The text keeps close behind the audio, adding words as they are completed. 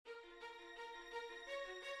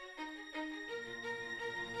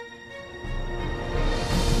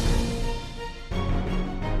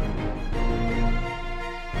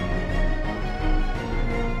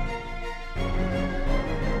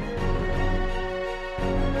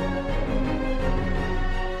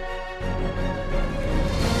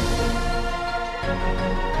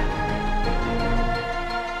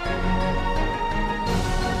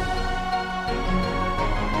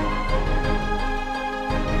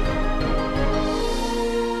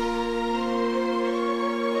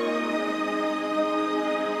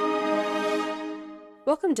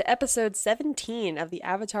Welcome to episode 17 of the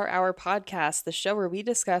Avatar Hour podcast, the show where we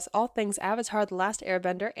discuss all things Avatar The Last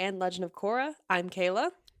Airbender and Legend of Korra. I'm Kayla.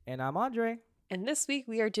 And I'm Andre. And this week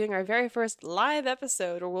we are doing our very first live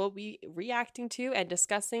episode where we'll be reacting to and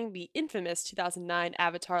discussing the infamous 2009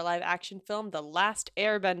 Avatar live action film, The Last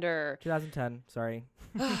Airbender. 2010, sorry.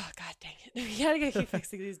 Oh, god dang it. We gotta keep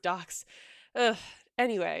fixing these docs. Ugh.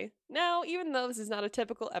 Anyway, now, even though this is not a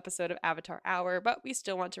typical episode of Avatar Hour, but we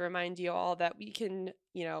still want to remind you all that we can,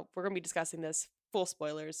 we're going to be discussing this full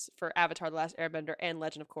spoilers for Avatar The Last Airbender and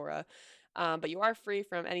Legend of Korra. But you are free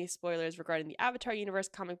from any spoilers regarding the Avatar universe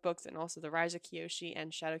comic books and also the Rise of Kyoshi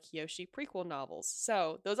and Shadow Kyoshi prequel novels.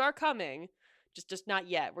 So those are coming, just not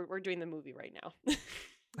yet. We're doing the movie right now.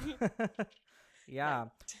 Yeah,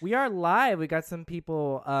 we are live. We got some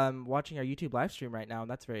people watching our YouTube live stream right now, and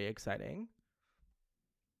that's very exciting.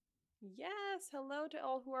 Yes, hello to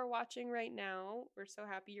all who are watching right now. We're so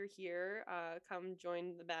happy you're here. Come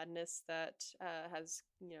join the madness that that's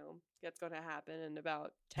going to happen in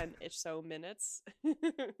about 10-ish so minutes.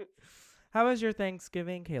 How was your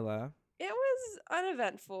Thanksgiving, Kayla? It was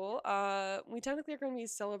uneventful. We technically are going to be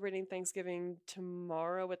celebrating Thanksgiving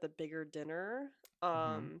tomorrow with a bigger dinner.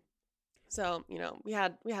 So, we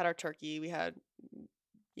had our turkey. We had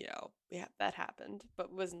that happened, but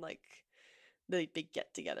it wasn't like the big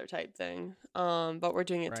get together type thing. But we're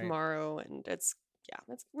doing it tomorrow, and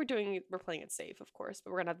we're playing it safe, of course,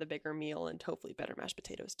 but we're gonna have the bigger meal and hopefully better mashed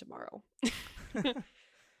potatoes tomorrow.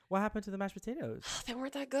 What happened to the mashed potatoes? They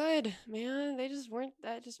weren't that good, man. They just were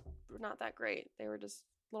not that great. They were just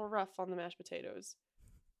a little rough on the mashed potatoes.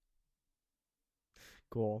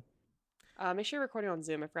 Cool. Make sure you're recording on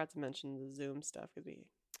Zoom. I forgot to mention the Zoom stuff because we.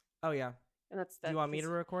 Oh yeah. And that's Do you want me to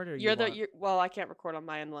record or well, I can't record on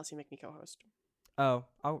my end unless you make me co-host. Oh,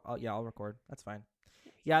 I'll record. That's fine.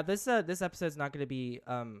 Yeah, this episode's not going to be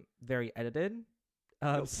very edited.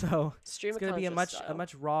 Nope. So Stream it's going to be a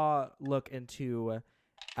much raw look into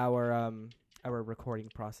our recording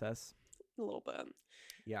process. A little bit.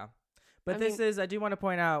 Yeah. But I do want to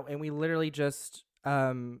point out, and we literally just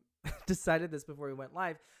decided this before we went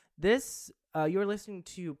live. This you're listening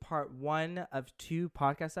to part 1 of 2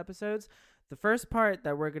 podcast episodes. The first part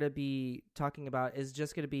that we're going to be talking about is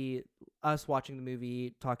just going to be us watching the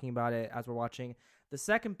movie, talking about it as we're watching. The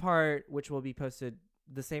second part, which will be posted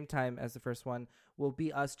the same time as the first one, will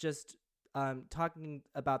be us just talking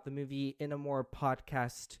about the movie in a more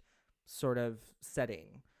podcast sort of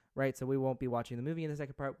setting, right? So we won't be watching the movie in the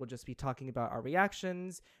second part. We'll just be talking about our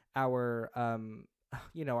reactions, our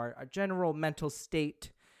general mental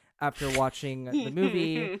state after watching the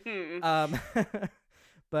movie.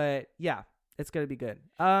 But yeah. It's gonna be good.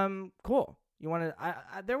 Cool. You want to?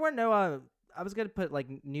 There were no. I was gonna put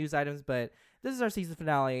like news items, but this is our season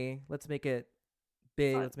finale. Let's make it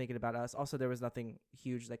big. Fun. Let's make it about us. Also, there was nothing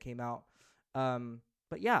huge that came out.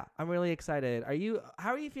 But yeah, I'm really excited.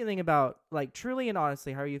 How are you feeling about, like, truly and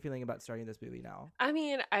honestly, how are you feeling about starting this movie now? I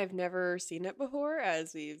mean, I've never seen it before,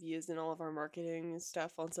 as we've used in all of our marketing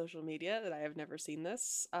stuff on social media, that I have never seen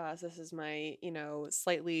this. So this is my,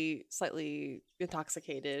 slightly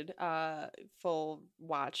intoxicated full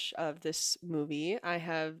watch of this movie. I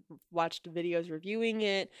have watched videos reviewing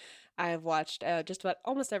it. I've watched just about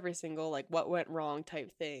almost every single, like, what went wrong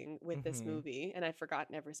type thing with this movie, and I've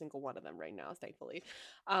forgotten every single one of them right now, thankfully.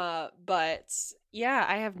 But yeah,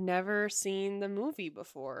 I have never seen the movie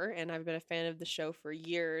before, and I've been a fan of the show for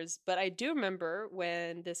years. But I do remember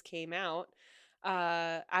when this came out,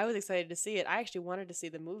 I was excited to see it. I actually wanted to see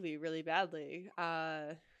the movie really badly.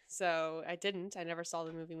 So I didn't. I never saw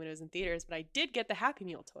the movie when it was in theaters, but I did get the Happy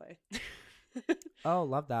Meal toy. Oh,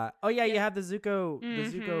 love that. Oh yeah, you have the Zuko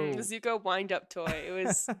the Zuko wind-up toy. It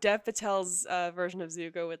was Dev Patel's version of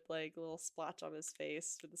Zuko with like a little splotch on his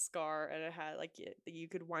face with a scar, and it had like you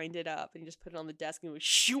could wind it up and you just put it on the desk and it would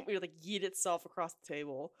shoot me, like yeet itself across the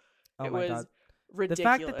table. Oh it my was god. Ridiculous. The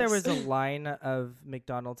fact that there was a line of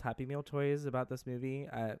McDonald's Happy Meal toys about this movie,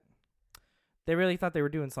 they really thought they were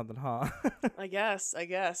doing something, huh? I guess.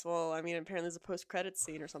 Well, I mean, apparently there's a post-credits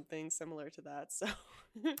scene or something similar to that. So,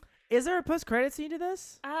 is there a post-credit scene to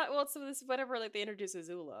this? Well, so this whenever like they introduce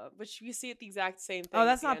Azula, which you see at the exact same thing. Oh,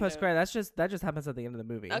 that's not post-credit. That just happens at the end of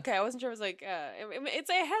the movie. Okay, I wasn't sure. It was like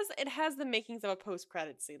it has the makings of a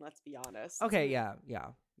post-credit scene. Let's be honest. Okay, yeah.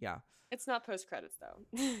 It's not post-credits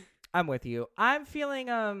though. I'm with you. I'm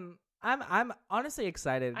feeling I'm honestly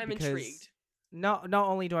excited. I'm intrigued. Not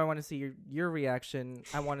only do I want to see your reaction,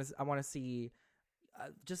 I want to see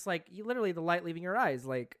just like literally the light leaving your eyes,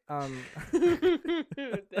 like that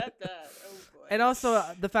bad. Oh boy. And also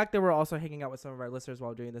the fact that we're also hanging out with some of our listeners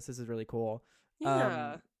while doing this is really cool.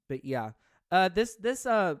 Yeah. But yeah, this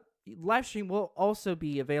live stream will also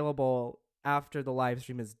be available after the live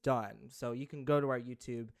stream is done. So you can go to our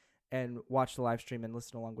YouTube and watch the live stream and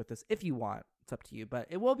listen along with us if you want. It's up to you. But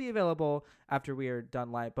it will be available after we are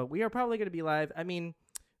done live. But we are probably going to be live. I mean,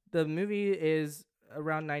 the movie is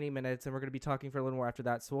around 90 minutes, and we're going to be talking for a little more after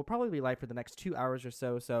that. So we'll probably be live for the next 2 hours or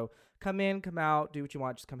so. So come in, come out, do what you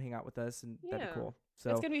want. Just come hang out with us, and that'd be cool. So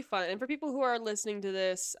it's gonna be fun. And for people who are listening to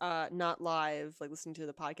this, not live, like listening to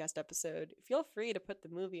the podcast episode, feel free to put the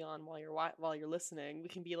movie on while you're listening. We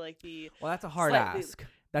can be like the well, that's a hard slightly, ask.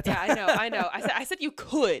 That's yeah, I know. I said you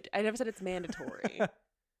could. I never said it's mandatory.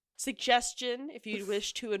 Suggestion, if you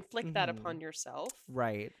wish to inflict that upon yourself.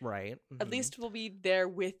 Right. At least we'll be there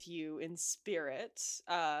with you in spirit.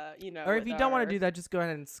 Or if you don't want to do that, just go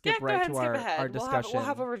ahead and skip right to our discussion. We'll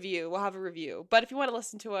have a review. But if you want to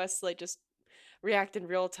listen to us, like, just react in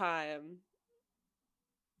real time.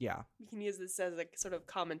 Yeah. You can use this as a sort of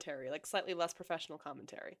commentary, like slightly less professional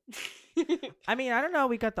commentary. I mean, I don't know.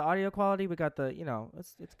 We got the audio quality. We got the,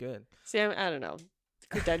 it's good. See, I don't know.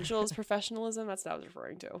 Credentials, professionalism, that's what I was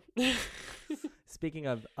referring to. Speaking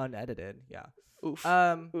of unedited, yeah. Oof.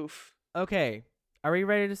 Oof. Okay. Are we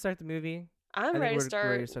ready to start the movie? I'm ready to start.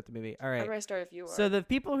 We're ready to start the movie. All right. I'm ready to start if you are. So the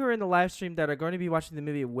people who are in the live stream that are going to be watching the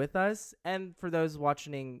movie with us, and for those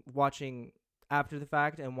watching after the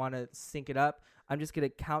fact and want to sync it up, I'm just going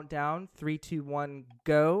to count down. 3, 2, 1,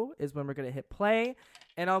 go is when we're going to hit play.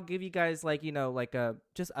 And I'll give you guys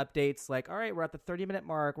just updates like, all right, we're at the 30-minute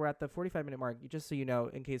mark. We're at the 45-minute mark. Just so you know,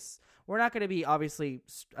 in case we're not going to be obviously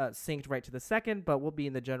synced right to the second, but we'll be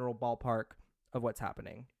in the general ballpark of what's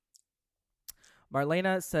happening.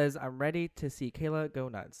 Marlena says, I'm ready to see Kayla go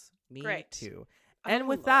nuts. Me too. And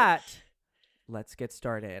with that, let's get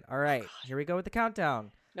started. All right, here we go with the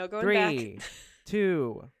countdown. No going 3, back.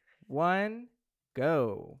 2, 1,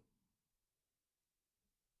 go.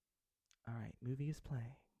 All right, movie is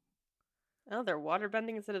playing. Oh, they're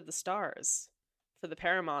waterbending instead of the stars for the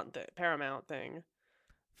Paramount thing.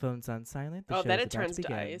 Phones on silent. Oh, then it turns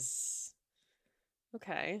to ice.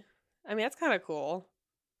 Okay. I mean, that's kind of cool.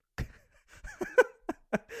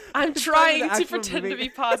 I'm trying to pretend to be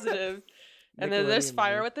positive. And then there's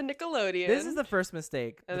fire with the Nickelodeon. This is the first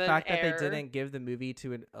mistake. And the then fact air. that they didn't give the movie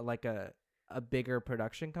to a bigger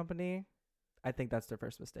production company. I think that's their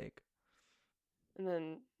first mistake. And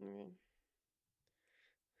then...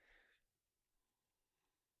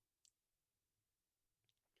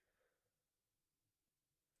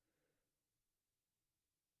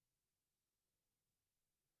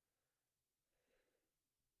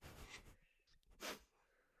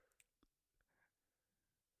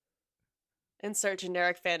 Insert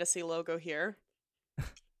generic fantasy logo here.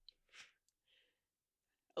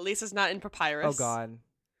 Elisa's not in Papyrus. Oh, God.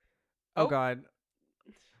 Oh, God.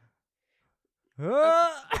 Okay.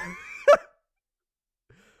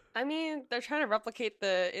 I mean, they're trying to replicate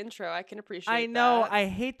the intro. I can appreciate I know. that. I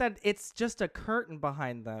hate that it's just a curtain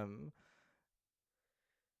behind them.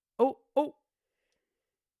 Oh.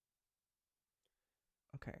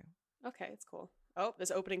 Okay. Okay, it's cool. Oh,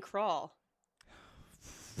 this opening crawl.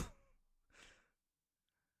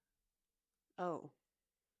 Oh.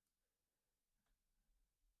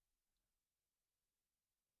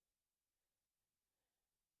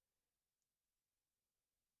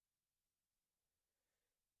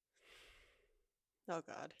 Oh,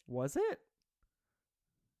 God. Was it?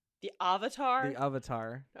 The Avatar? The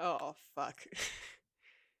Avatar. Oh, fuck.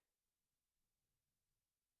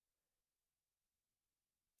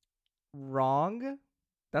 Wrong?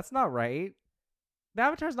 That's not right. The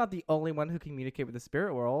Avatar's not the only one who can communicate with the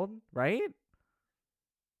spirit world, right?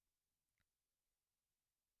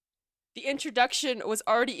 The introduction was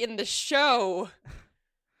already in the show.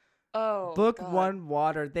 Oh, Book God. 1,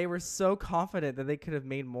 water. They were so confident that they could have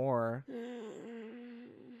made more.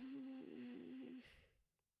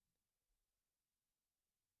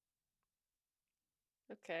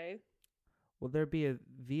 Okay. Will there be a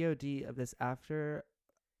VOD of this after?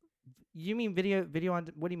 You mean video on?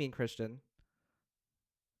 What do you mean, Christian?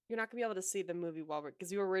 You're not gonna be able to see the movie while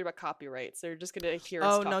because you were worried about copyrights. They're just gonna hear.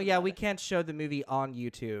 Oh us no, talk yeah, about we it. can't show the movie on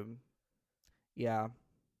YouTube. Yeah.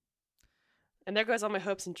 And there goes all my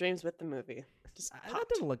hopes and dreams with the movie. Just That popped.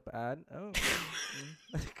 didn't look bad. Oh.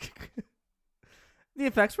 The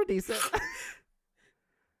effects were decent.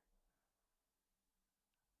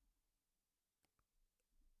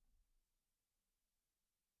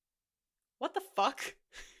 What the fuck?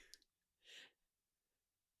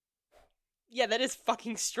 Yeah, that is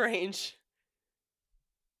fucking strange.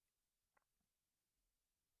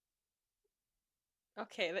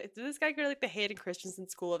 Okay, did this guy go to like the Hayden Christensen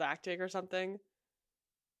School of Acting or something?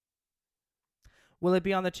 Will it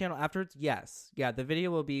be on the channel afterwards? Yes. Yeah, the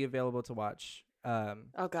video will be available to watch.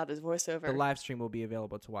 Oh God, there's The voiceover. live stream will be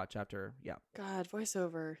available to watch after. Yeah. God,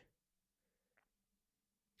 voiceover.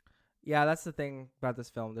 Yeah, that's the thing about this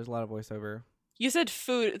film. There's a lot of voiceover. You said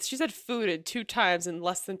food. She said food in 2 times in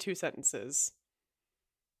less than 2 sentences.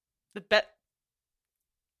 The bet.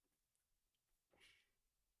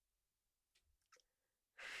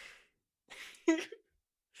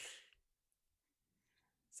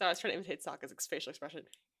 So I was trying to imitate Sokka's facial expression.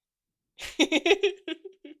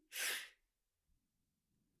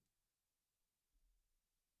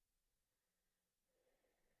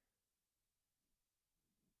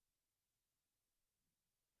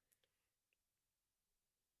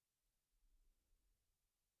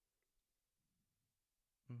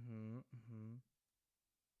 Mm-hmm. Mm-hmm.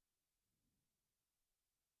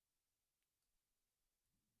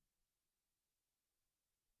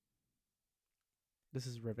 This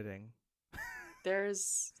is riveting.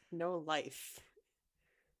 There's no life.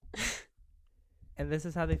 And this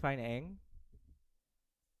is how they find Aang?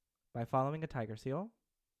 By following a tiger seal.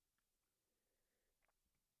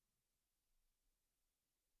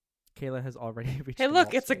 Kayla has already reached Hey, the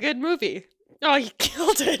look, malt it's a stage. good movie. Oh, you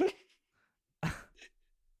killed it.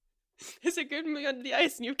 It's a good movie under the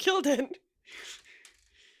ice, and you killed it. You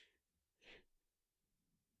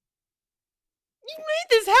made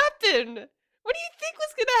this happen. What do you think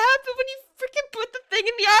was gonna happen when you freaking put the thing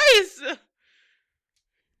in the ice?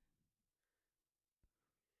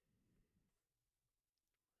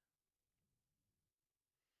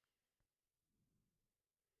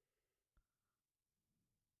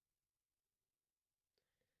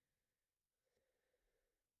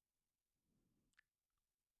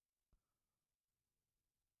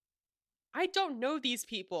 I don't know these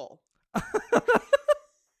people.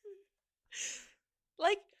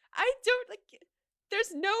 Like, I don't, like,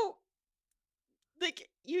 there's no, like,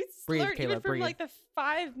 you Breathe, learn, even Kayla, from, breathe. like, the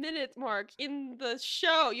 5 minute mark in the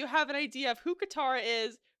show, you have an idea of who Katara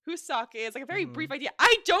is, who Sokka is, like, a very brief idea.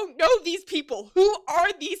 I don't know these people. Who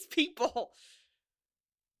are these people?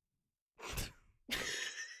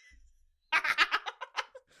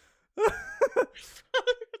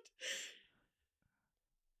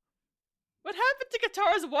 What happened to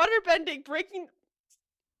Katara's waterbending breaking?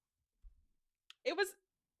 It was.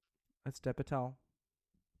 That's Depatel.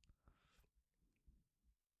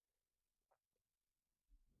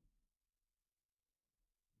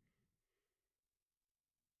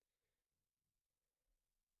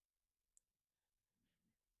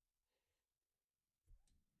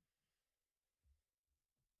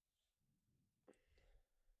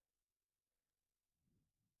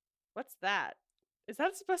 What's that? Is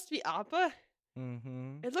that supposed to be Appa?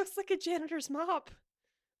 Mm-hmm. It looks like a janitor's mop.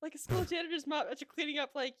 Like a school janitor's mop after cleaning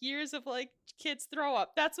up like years of like kids' throw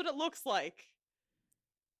up. That's what it looks like.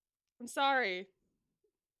 I'm sorry.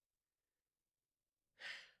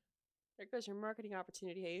 There goes your marketing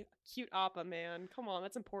opportunity. Hey, cute Appa, man. Come on,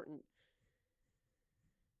 that's important.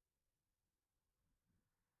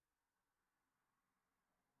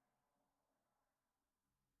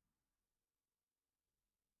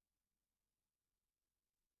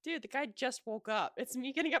 Dude, the guy just woke up. It's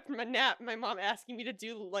me getting up from a nap and my mom asking me to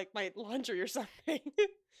do like my laundry or something.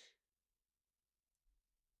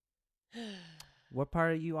 What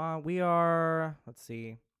part are you on? We are, let's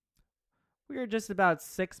see. We are just about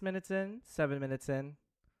 6 minutes in, 7 minutes in.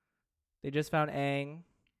 They just found Aang.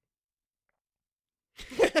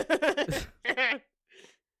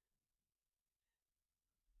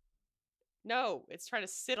 No, it's trying to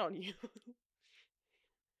sit on you.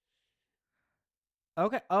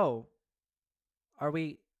 Okay. Oh. Are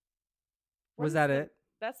we? Was that it?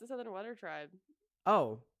 That's the Southern Water Tribe.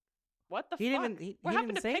 Oh. What the He fuck? didn't even. What He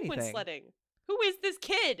happened didn't to say penguin anything. sledding? Who is this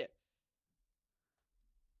kid?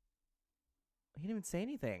 He didn't even say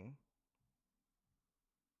anything.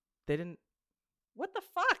 They didn't. What the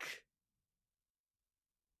fuck?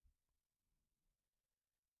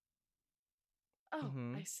 Oh,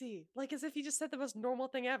 I see. Like as if he just said the most normal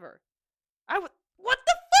thing ever. What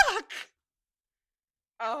the fuck?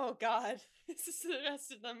 Oh god. This is the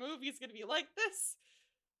rest of the movie is gonna be like this.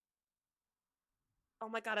 Oh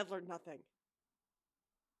my god, I've learned nothing.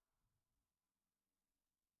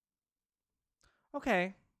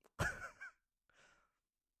 Okay.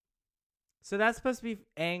 So that's supposed to be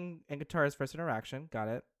Aang and Katara's first interaction. Got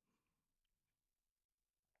it.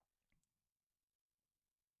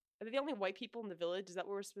 Are they the only white people in the village? Is that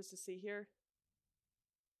what we're supposed to see here?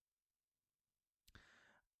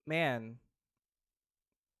 Man.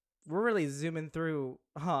 We're really zooming through,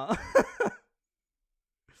 huh?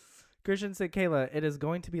 Christian said, Kayla, it is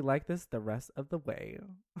going to be like this the rest of the way.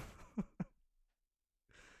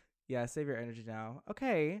 Yeah, save your energy now.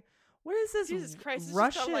 Okay. What is this Jesus Christ, it's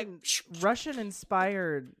just kind of Russian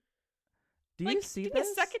inspired? Do you like, see give me a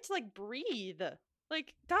this? second to like breathe.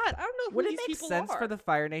 Like, God, I don't know who Would it these make people sense for are. the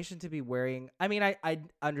Fire Nation to be wearing? I mean, I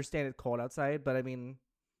understand it's cold outside, but I mean,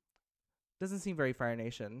 doesn't seem very Fire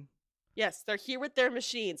Nation. Yes, they're here with their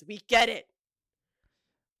machines. We get it.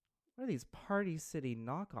 What are these Party City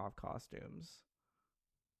knockoff costumes?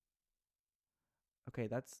 Okay,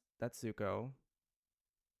 that's Zuko.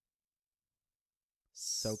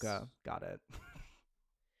 Soka, got it.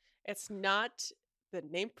 It's not the name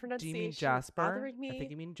Do you mean pronunciation that's Jasper? bothering I think me.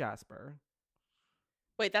 you mean Jasper.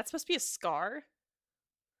 Wait, that's supposed to be a scar?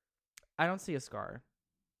 I don't see a scar.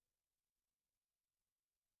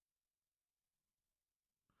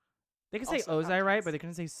 They can say Also Ozai right, but context. they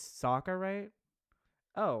couldn't say Sokka right.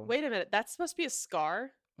 Oh. Wait a minute, that's supposed to be a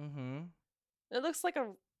scar? Mm-hmm. It looks like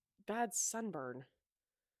a bad sunburn.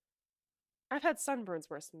 I've had sunburns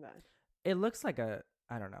worse than that. It looks like a,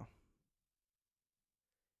 I don't know.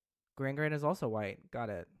 Gran is also white. Got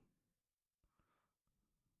it.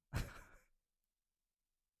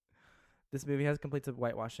 This movie has complete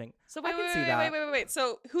whitewashing. So I can see that. wait.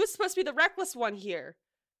 So who's supposed to be the reckless one here?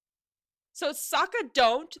 So Sokka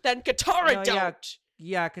don't, then Katara No, don't.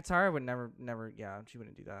 Yeah, Katara would never, yeah, she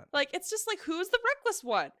wouldn't do that. Like, it's just like, who's the reckless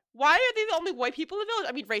one? Why are they the only white people in the village?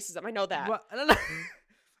 I mean, racism, I know that. Well, I don't know.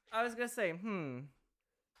 I was gonna say,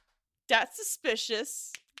 That's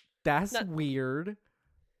suspicious. that's weird.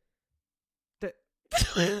 Did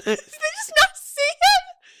they just not see him?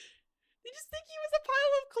 They just think he was a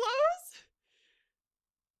pile of clothes?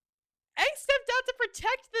 Aang stepped out to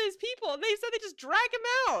protect these people, and they said they just drag him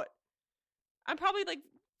out. I'm probably like,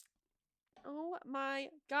 oh my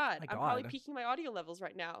god. I'm probably peaking my audio levels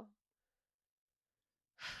right now.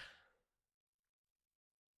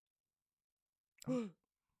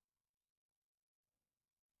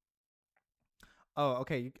 Oh,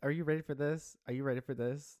 okay. Are you ready for this? Are you ready for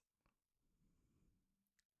this?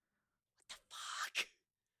 What the fuck?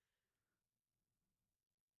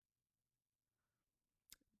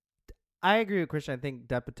 I agree with Christian. I think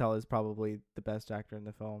Dev Patel is probably the best actor in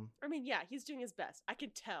the film. I mean, yeah, he's doing his best. I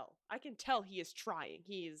can tell. I can tell he is trying.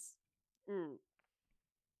 He's.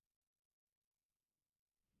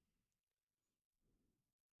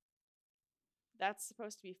 That's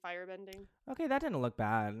supposed to be firebending. Okay, that didn't look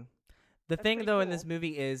bad. The That's thing, though, cool. in this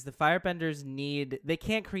movie is the firebenders they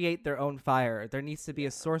can't create their own fire. There needs to be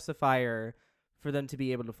a source of fire for them to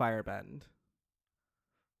be able to firebend.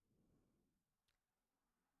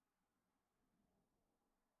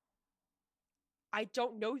 I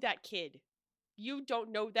don't know that kid. You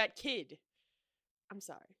don't know that kid. I'm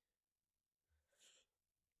sorry.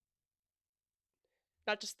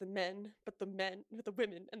 Not just the men, but the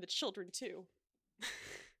women, and the children too.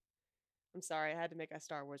 I'm sorry, I had to make a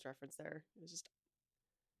Star Wars reference there. It was just.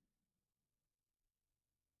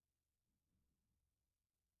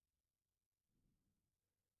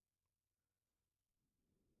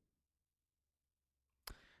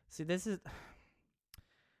 See, this is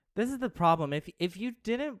the problem. If you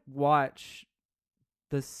didn't watch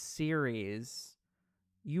the series,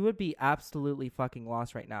 you would be absolutely fucking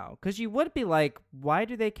lost right now. Because you would be like, why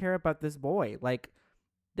do they care about this boy? Like,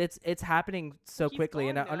 it's happening so quickly,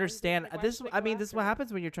 and I understand this. I mean, this is what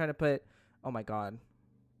happens when you're trying to put. Oh my god.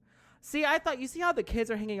 See, you see how the kids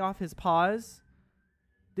are hanging off his paws?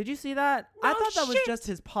 Did you see that? No, I thought that was just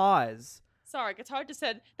his paws. Sorry, Guitar just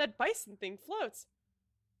said that bison thing floats.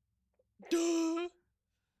 Duh.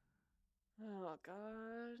 Oh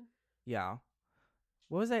god. Yeah.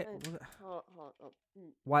 What was I? Oh.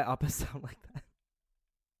 Why Appa sound like that?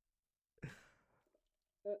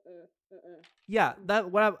 Yeah,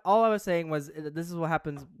 all I was saying was this is what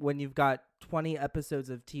happens when you've got 20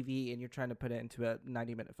 episodes of TV and you're trying to put it into a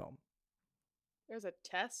 90-minute film. There's a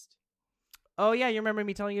test? Oh yeah, you remember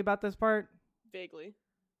me telling you about this part? Vaguely.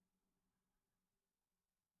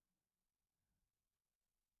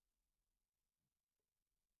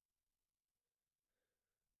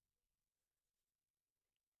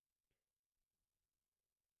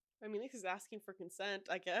 I mean, he's asking for consent,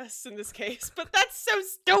 I guess, in this case, but that's so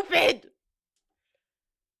stupid!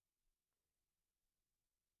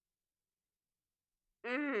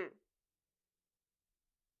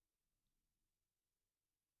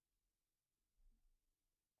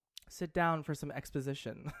 Sit down for some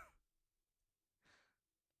exposition.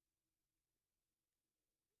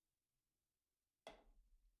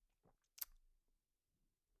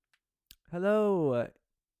 Hello.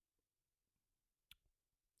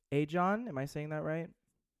 Ajon, am I saying that right?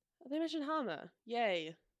 They mentioned Hama.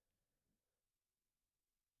 Yay.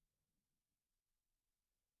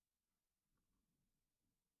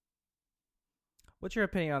 What's your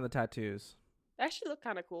opinion on the tattoos? They actually look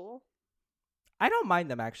kind of cool. I don't mind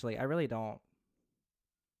them, actually. I really don't.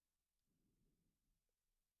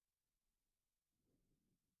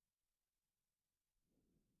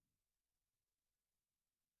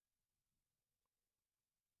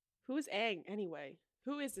 Who is Aang anyway?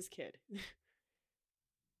 Who is this kid?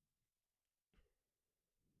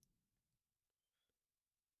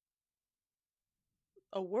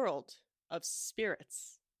 A world of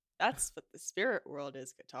spirits. That's what the spirit world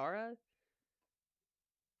is, Katara.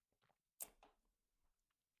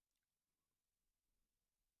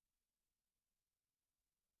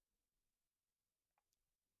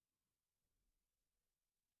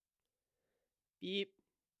 Beep,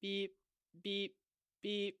 beep, beep,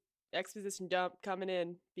 beep. Exposition dump coming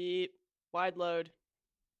in. Beep. Wide load.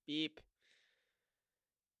 Beep.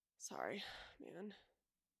 Sorry, man.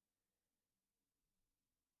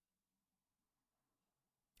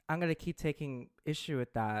 I'm going to keep taking issue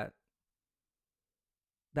with that.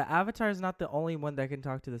 The Avatar is not the only one that can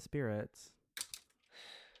talk to the spirits.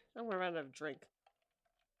 I'm gonna run out of drink.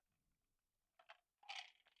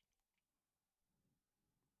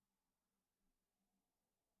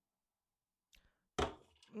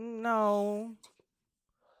 No.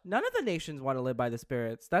 None of the nations want to live by the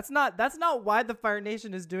spirits. That's not why the Fire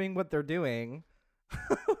Nation is doing what they're doing.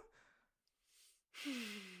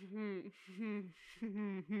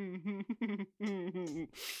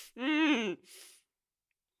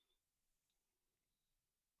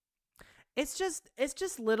 It's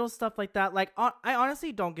just little stuff like that. Like I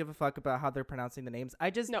honestly don't give a fuck about how they're pronouncing the names. No,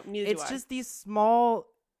 neither do It's I. just these small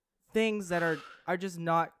things that are just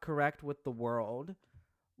not correct with the world.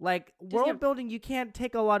 Like Disney world building, you can't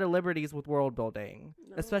take a lot of liberties with world building,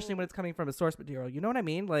 especially when no. it's coming from a source material. You know what I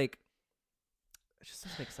mean? Like it just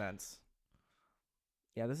doesn't make sense.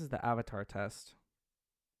 Yeah, this is the Avatar test.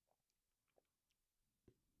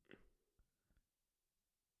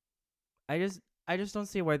 I just I just don't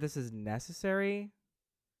see why this is necessary.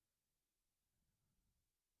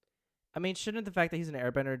 I mean, shouldn't the fact that he's an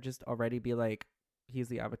airbender just already be like he's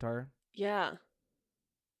the Avatar? Yeah.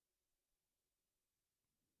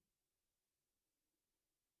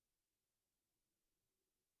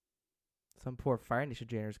 Some poor Fire Nation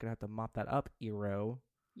janitor's gonna have to mop that up, Eero.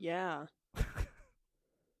 Yeah.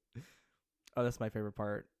 Oh, that's my favorite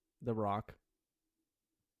part. The rock.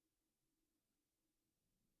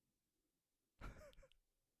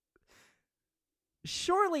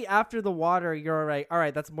 Surely after the water, you're alright.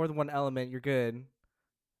 Alright, that's more than one element. You're good.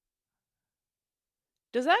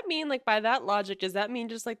 Does that mean, like, by that logic, does that mean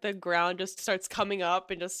just like the ground just starts coming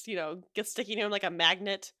up and just, gets sticking to him like a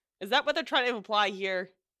magnet? Is that what they're trying to imply here?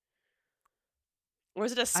 Or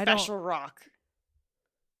is it a I don't. special rock?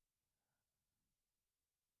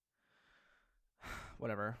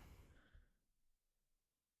 Whatever.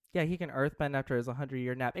 Yeah, he can earthbend after his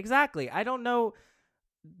 100-year nap. Exactly. I don't know.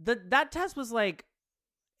 That test was like,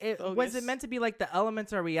 was it Bogus. meant to be like the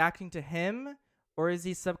elements are reacting to him, or is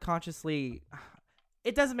he subconsciously?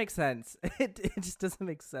 It doesn't make sense. It just doesn't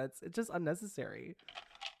make sense. It's just unnecessary.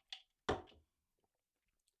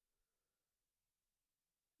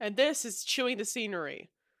 And this is chewing the scenery.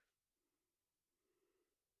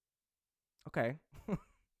 Okay.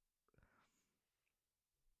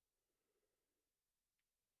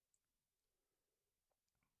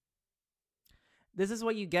 This is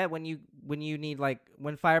what you get when you need, like,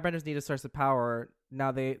 when firebenders need a source of power.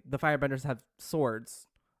 Now the firebenders have swords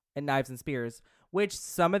and knives and spears, which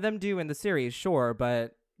some of them do in the series, sure,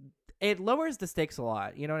 but it lowers the stakes a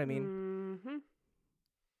lot. You know what I mean? Mm-hmm.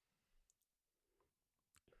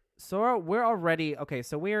 So we're already okay.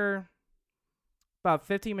 So we're about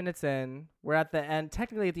 15 minutes in. We're at the end,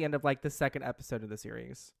 technically at the end of like the second episode of the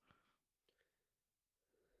series.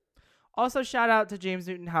 Also, shout out to James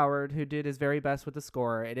Newton Howard, who did his very best with the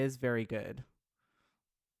score. It is very good.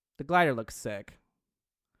 The glider looks sick.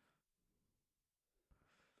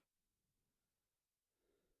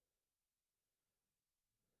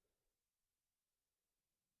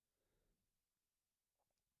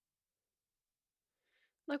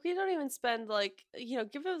 Like, we don't even spend, like,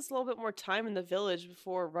 give us a little bit more time in the village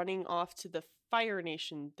before running off to the Fire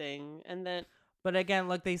Nation thing. And then, But again,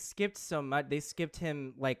 like, they skipped so much. They skipped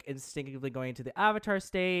him like instinctively going to the Avatar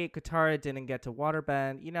state. Katara didn't get to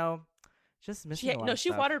waterbend. Just missing a lot of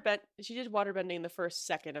stuff. she did waterbending in the first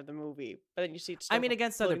second of the movie, but then you see I still mean, the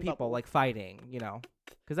against other floating people, bubble. like fighting.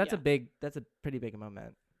 Because that's Yeah. that's a pretty big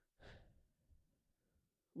moment.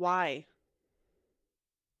 Why?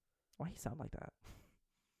 Why he sound like that?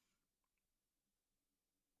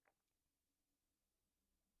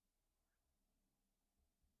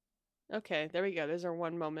 Okay, there we go. There's our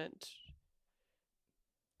one moment.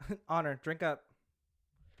 Honor, drink up.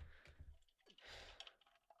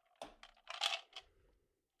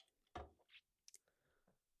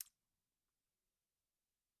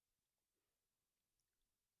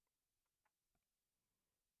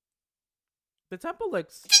 The temple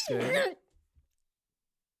looks good.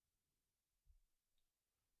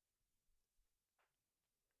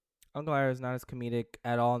 Uncle Iroh is not as comedic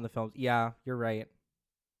at all in the films. Yeah, you're right.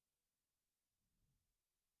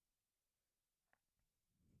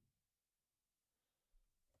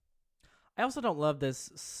 I also don't love this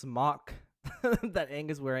smock that Aang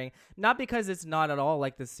is wearing. Not because it's not at all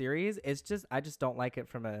like the series. It's just I just don't like it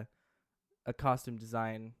from a costume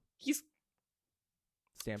design He's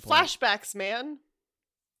standpoint. flashbacks, man.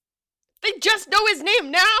 They just know his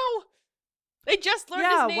name now. They just learned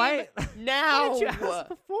his name why now. Why didn't you ask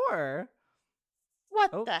before?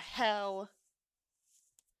 What the hell?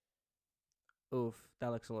 Oof,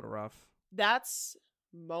 that looks a little rough. That's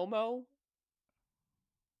Momo.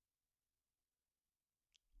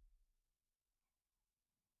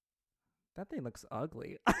 That thing looks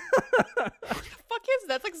ugly. What the fuck is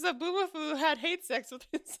that? It's like Zabumafu had hate sex with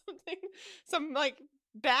something, some like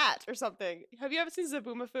bat or something. Have you ever seen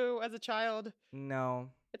Zabumafu as a child? No.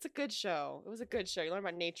 It's a good show. It was a good show. You learn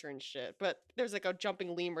about nature and shit. But there's like a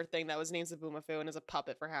jumping lemur thing that was named Zabumafu and is a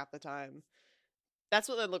puppet for half the time. That's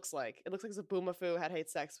what it looks like. It looks like Zabumafu had hate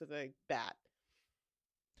sex with a bat.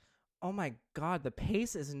 Oh my god, the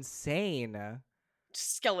pace is insane.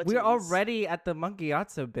 Skeletons. We're already at the Monkey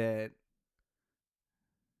Yatso bit.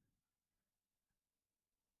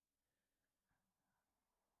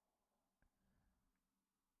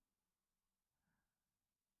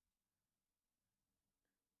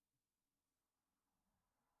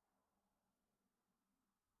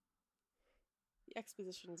 The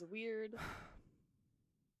exposition is weird.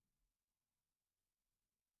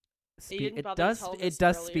 It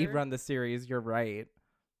does speed run the series. You're right.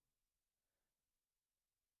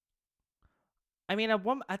 I mean,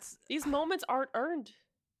 these moments aren't earned.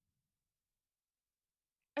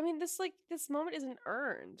 I mean, this moment isn't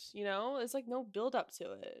earned. You know, there's like no build up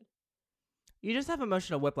to it. You just have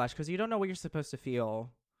emotional whiplash because you don't know what you're supposed to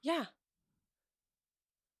feel. Yeah.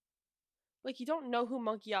 Like you don't know who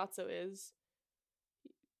Monkey Yatso is.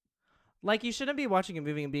 Like, you shouldn't be watching a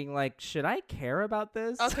movie and being like, should I care about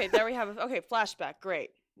this? Okay, there we have it. Okay, flashback.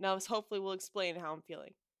 Great. Now, hopefully, we'll explain how I'm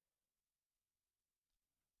feeling.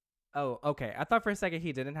 Oh, okay. I thought for a second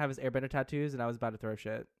he didn't have his airbender tattoos, and I was about to throw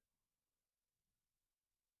shit.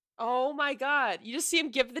 Oh my god. You just see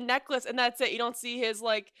him give the necklace, and that's it. You don't see his,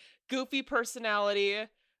 like, goofy personality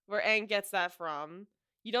where Aang gets that from.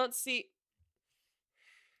 You don't see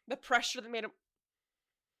the pressure that made him...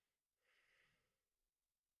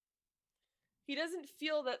 He doesn't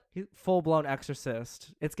feel that... He's full-blown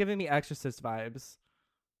exorcist. It's giving me exorcist vibes.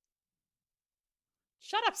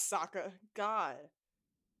 Shut up, Sokka. God.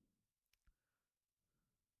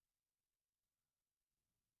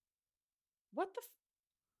 What the...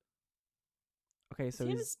 Okay, so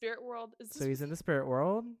he's in the spirit world. He's in the spirit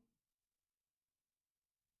world?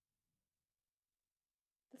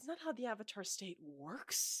 That's not how the Avatar state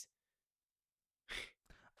works.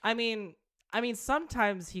 I mean,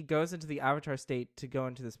 sometimes he goes into the Avatar state to go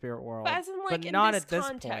into the spirit world, but as in, like, but in not this at this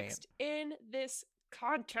context. point. In this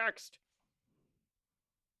context.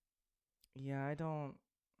 Yeah, I don't...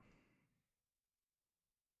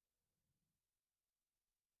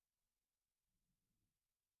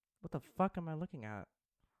 What the fuck am I looking at?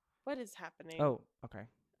 What is happening? Oh, okay.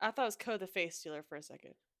 I thought it was Ko the Face Stealer for a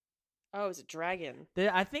second. Oh, it's a dragon.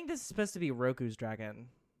 I think this is supposed to be Roku's dragon.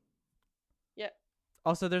 Yeah.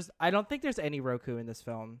 Also, I don't think there's any Roku in this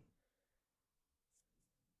film.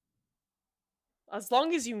 As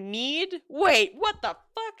long as you need... Wait, what the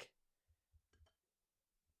fuck?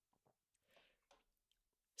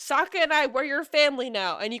 Sokka and I, we're your family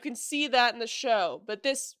now, and you can see that in the show. But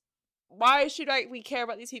this... Why should we care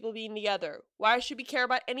about these people being together? Why should we care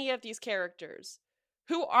about any of these characters?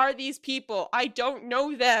 Who are these people? I don't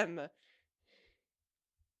know them.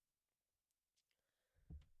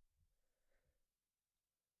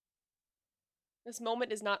 This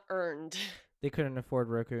moment is not earned. They couldn't afford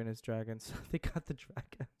Roku and his dragon, so they got the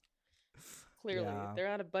dragon. Clearly. Yeah. They're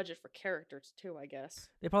out of budget for characters, too, I guess.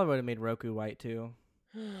 They probably would have made Roku white, too.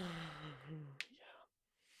 Yeah.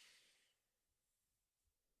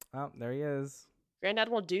 Oh, there he is. Grand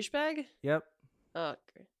Admiral Douchebag? Yep. Oh,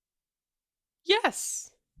 great.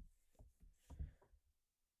 Yes!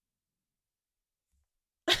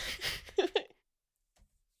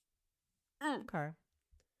 Okay.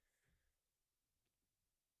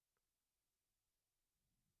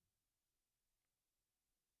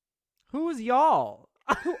 Who's y'all?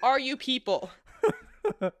 Who are you people?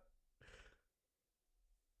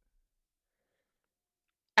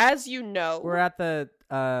 As you We're know. at the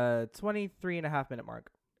 23.5 minute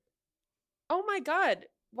mark. Oh my god.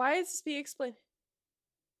 Why is this being explained?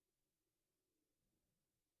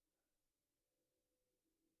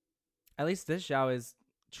 At least this Zhao is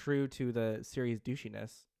true to the series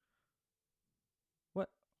douchiness. What?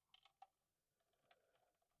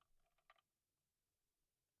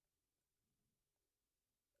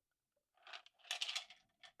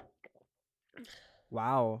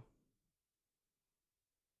 Wow.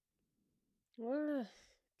 God.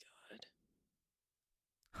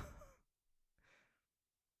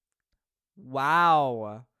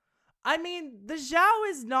 Wow. I mean, the Zhao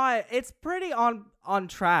is not. It's pretty on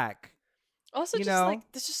track. Also, You just know.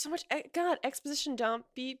 like there's just so much. God, exposition dump.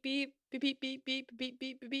 Beep beep beep beep beep beep beep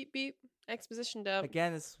beep beep beep beep. Exposition dump.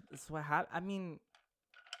 Again, it's what happened. I mean,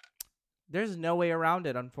 there's no way around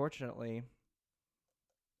it, unfortunately.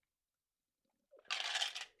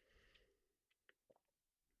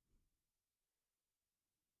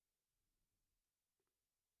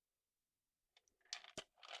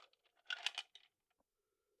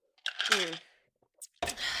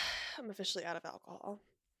 I'm officially out of alcohol.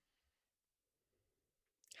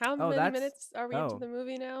 How Oh, many that's. minutes are we into Oh, the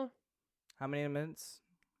movie now? how many minutes?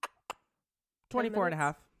 10 24 and a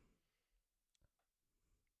minutes? half.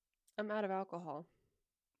 I'm out of alcohol.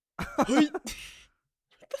 What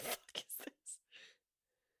the fuck is this?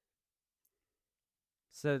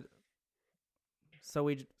 So, so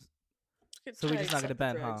we, Could so we try just not accept gonna the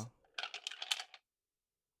bend, huh? drugs.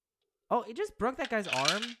 Oh, it just broke that guy's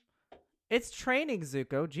arm. It's training,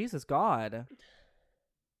 Zuko. Jesus God.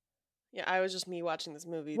 Yeah, I was just me watching this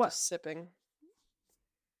movie, What? just sipping.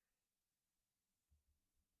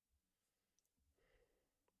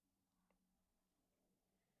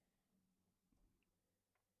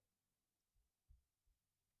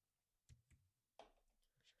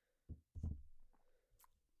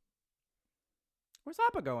 Where's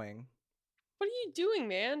Appa going? What are you doing,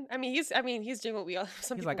 man? He's doing what we all.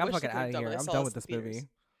 Some He's people like, I'm wish they fucking could out have of done here. when they I'm saw done us with in this theaters. movie.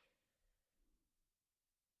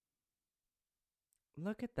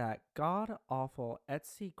 Look at that god awful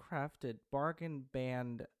Etsy crafted bargain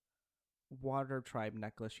band water tribe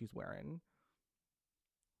necklace she's wearing.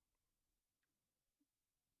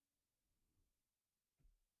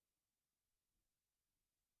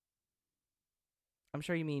 I'm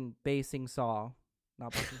sure you mean basing saw,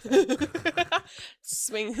 not barking saw.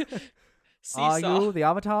 Swing, Are seesaw. you the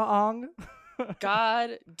Avatar Ong?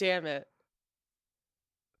 God damn it!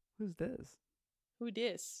 Who's this? Who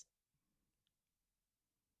dis?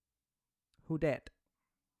 Who dat?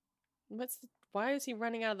 Why is he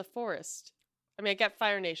running out of the forest? I mean, I get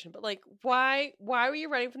Fire Nation, but like, why? Why were you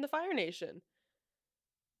running from the Fire Nation?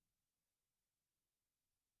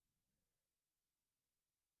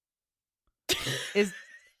 Is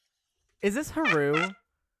this Haru?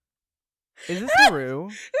 Is this Haru?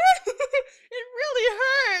 It really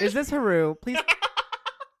hurt. Is this Haru? Please.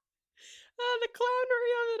 Oh, the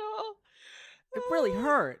clownery of it all. It really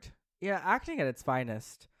hurt. Yeah, acting at its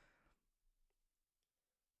finest.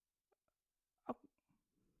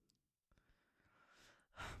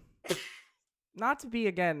 Not to be,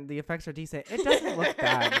 again, the effects are decent. It doesn't look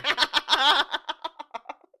bad.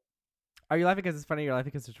 Are you laughing because it's funny or you're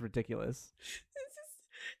laughing because it's ridiculous?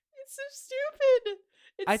 It's so stupid.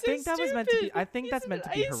 It's I so think that was meant to be. I think He's that's an meant to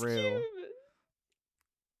be ice Haru. cube.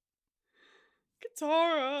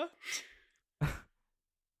 Katara.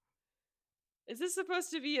 Is this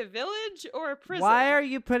supposed to be a village or a prison? Why are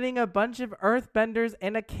you putting a bunch of earthbenders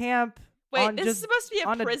in a camp? Wait, this is supposed to be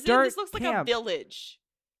a prison? This looks like a village.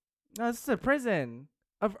 No, this is a prison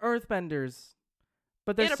of earthbenders.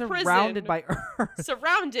 But they're In a surrounded prison. by earth.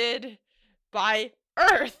 Surrounded by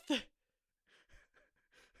earth.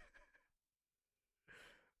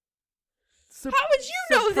 How would you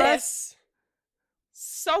know this?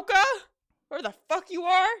 Soka? Or the fuck you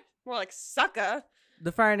are? More like sucka.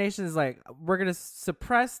 The Fire Nation is like, we're going to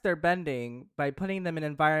suppress their bending by putting them in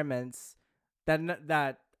environments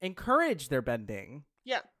that encourage their bending.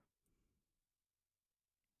 Yeah.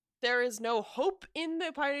 There is no hope in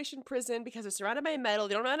the Fire Nation prison because they're surrounded by metal.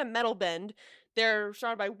 They don't know how to metal bend. They're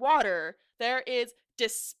surrounded by water. There is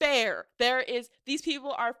despair. These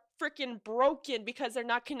people are freaking broken because they're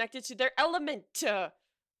not connected to their element.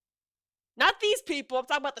 Not these people. I'm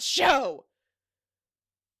talking about the show.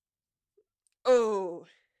 Oh.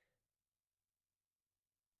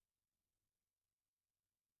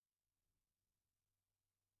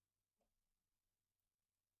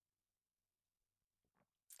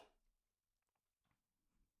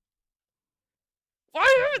 Why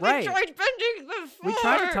haven't they Right. tried bending before? We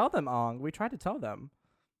tried to tell them, Ong. We tried to tell them.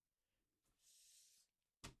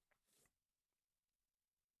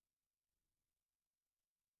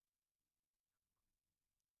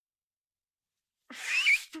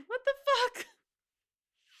 What the fuck?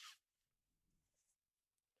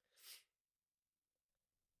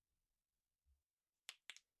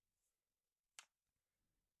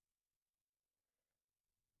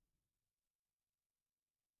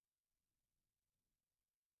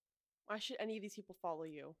 Why should any of these people follow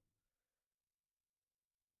you?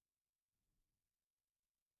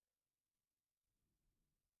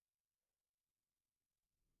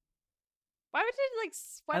 Why would they like?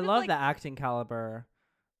 Why I would love like? the acting caliber.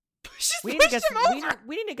 Just We need to pushed get him some, over.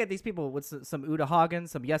 we need to get these people with some Uta Hagen,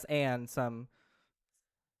 some Yes and some.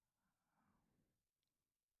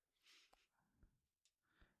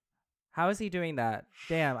 How is he doing that?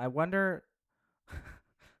 Damn, I wonder.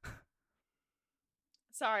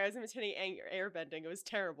 Sorry, I was imitating airbending. It was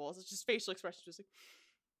terrible. It's just facial expression, just like.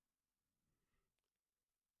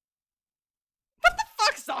 What the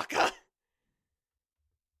fuck, Sokka?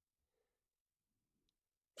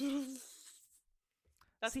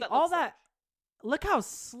 That's See that all looks that. like. Look how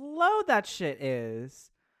slow that shit is.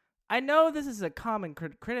 I know this is a common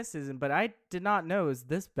criticism, but I did not know it was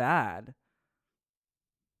this bad.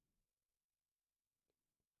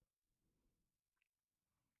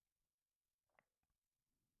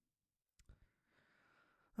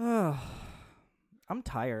 Oh, I'm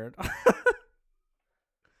tired.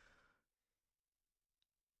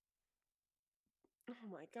 Oh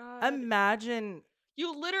my god. Imagine.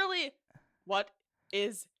 You literally. What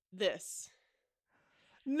is this?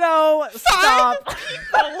 No, stop. 5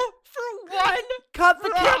 people for one. Cut the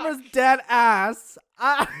rock. camera's dead ass.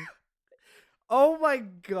 Oh my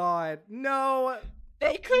god. No.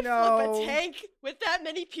 They could No. flip a tank with that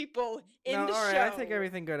many people in No, the all right, show. I take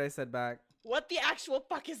everything good I said back. What the actual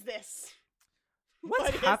fuck is this? What's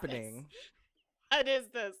What is happening? this? What is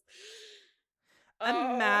this?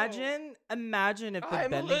 Oh. Imagine if the I'm a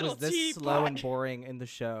bending little was this teapot. slow and boring in the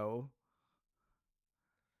show.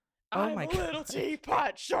 Oh I'm my a god. little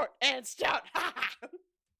teapot, short and stout.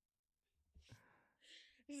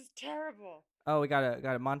 This is terrible. Oh, we got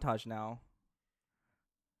a montage now.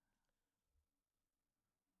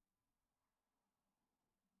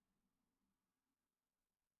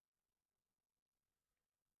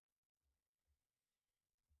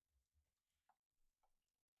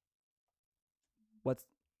 What's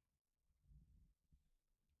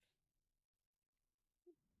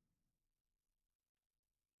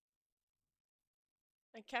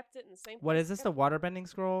I kept it in the same place. what is this? The waterbending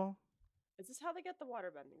scroll? Is this how they get the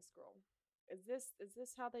waterbending scroll? Is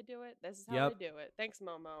this how they do it? This is how Yep. they do it. Thanks,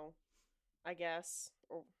 Momo. I guess.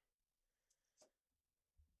 Or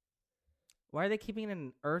Why are they keeping it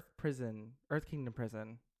in Earth prison? Earth Kingdom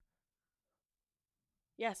prison.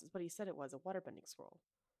 yes, it's what he said it was, a waterbending scroll.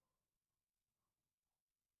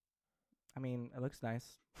 I mean, it looks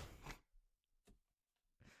nice.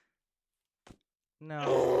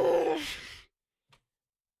 No.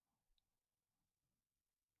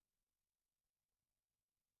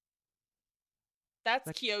 That's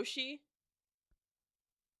Like- Kyoshi.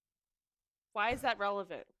 Why is that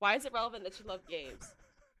relevant? Why is it relevant that you love games?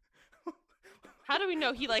 How do we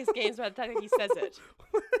know he likes games by the time that he says it?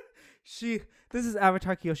 This is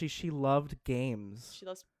Avatar Kyoshi. She loved games. She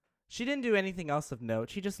loves. She didn't do anything else of note.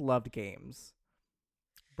 She just loved games.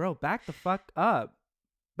 Bro, back the fuck up.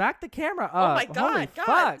 Back the camera up. Oh my Holy god,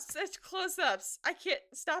 fuck. such close-ups. I can't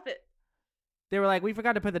stop it. They were like, we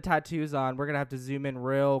forgot to put the tattoos on. We're going to have to zoom in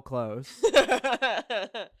real close.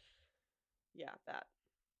 Yeah, that.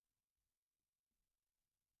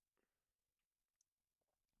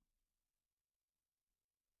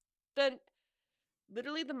 Then,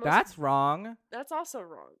 literally the most. That's wrong. That's also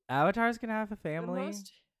wrong. Avatars can have a The family.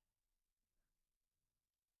 most.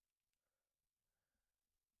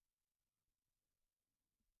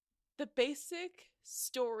 The basic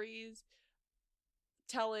stories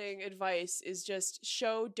telling advice is just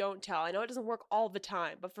show, don't tell. I know it doesn't work all the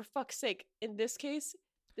time, but for fuck's sake, in this case,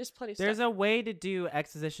 there's plenty of There's stuff. a way to do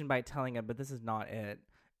exposition by telling it, but this is not it.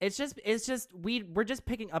 It's just we're just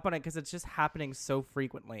picking up on it because it's just happening so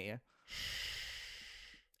frequently.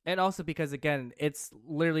 And also because again, it's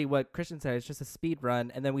literally what Christian said. It's just a speed run,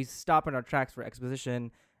 and then we stop in our tracks for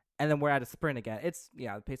exposition, and then we're at a sprint again. It's the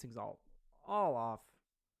pacing's all off.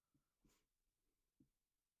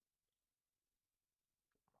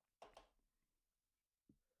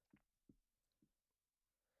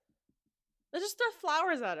 Let's just throw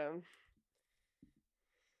flowers at him.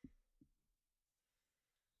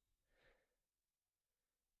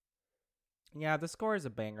 Yeah, the score is a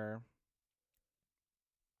banger.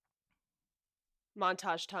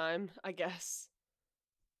 Montage time, I guess.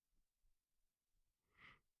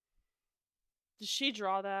 Did she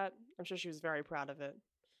draw that? I'm sure she was very proud of it.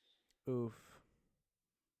 Oof.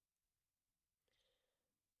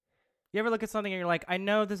 You ever look at something and you're like, I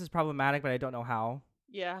know this is problematic, but I don't know how?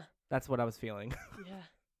 Yeah. That's what I was feeling. Yeah.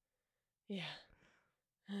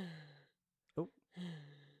 Yeah. Oh.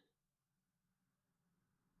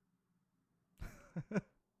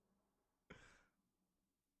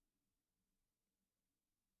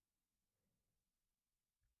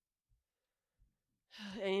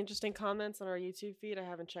 Any interesting comments on our YouTube feed? I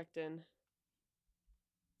haven't checked in.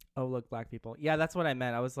 Oh, look, black people. Yeah, that's what I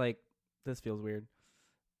meant. I was like, this feels weird.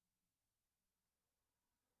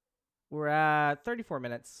 We're at 34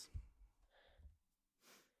 minutes.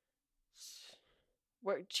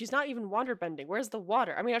 Where she's not even water bending. Where's the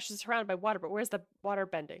water? I mean, she's surrounded by water, but where's the water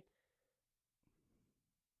bending?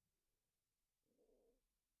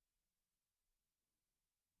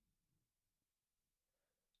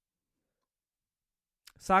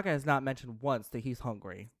 Sokka has not mentioned once that he's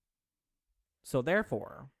hungry. So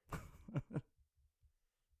therefore,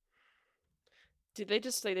 Did they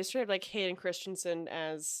just like they straight up like Hayden Christensen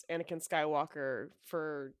as Anakin Skywalker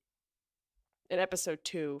for in episode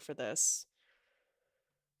 2 for this?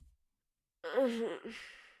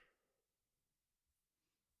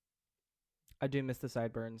 I do miss the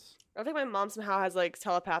sideburns. I think my mom somehow has like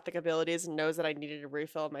telepathic abilities and knows that I needed a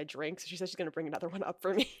refill of my drink, so she said she's gonna bring another one up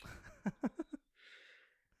for me.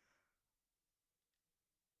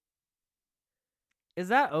 Is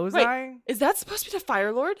that Ozai? Wait, is that supposed to be the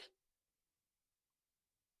Fire Lord?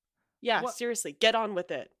 Yeah, What? seriously, get on with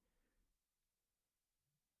it.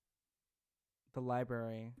 The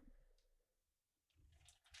library.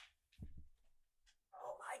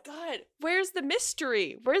 Oh my god, where's the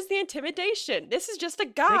mystery? Where's the intimidation? This is just a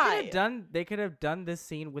guy. They could have done this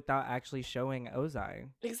scene without actually showing Ozai.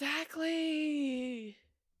 Exactly.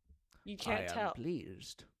 You can't tell. I am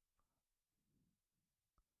pleased.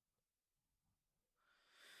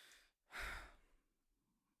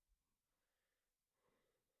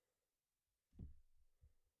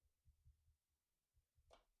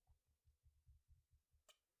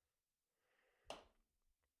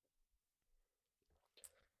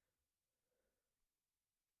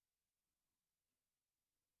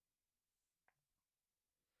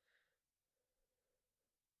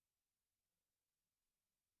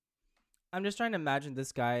 I'm just trying to imagine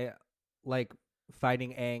this guy, like,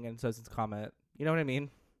 fighting Aang and Sozin's Comet. You know what I mean?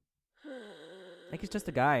 Like, he's just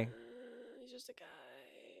a guy. He's just a guy.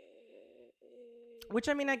 Which,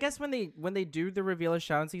 I mean, I guess when they do the reveal of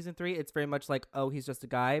Shao in season 3, it's very much like, oh, he's just a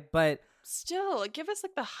guy. But still, give us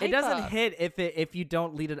like the hype. It doesn't up. hit if you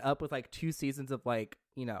don't lead it up with like 2 seasons of like,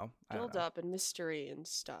 you know, build up and mystery and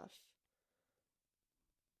stuff.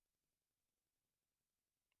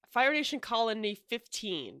 Fire Nation Colony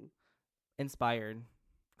 15. Inspired.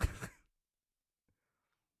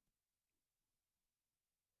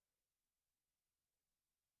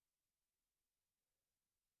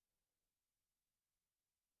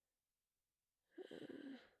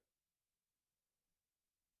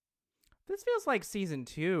 This feels like season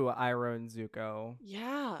 2 Iroh and Zuko.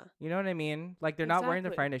 Yeah. You know what I mean? Like they're not wearing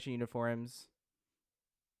their Fire Nation uniforms.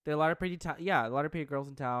 There are a lot of pretty a lot of pretty girls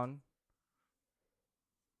in town.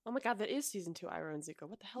 Oh my god, that is season 2 Iroh and Zuko.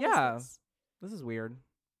 What the hell is this? This is weird.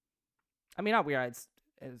 I mean, not weird. It's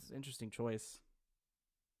an interesting choice.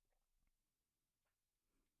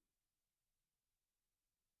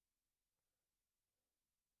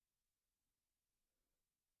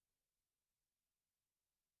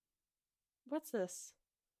 What's this?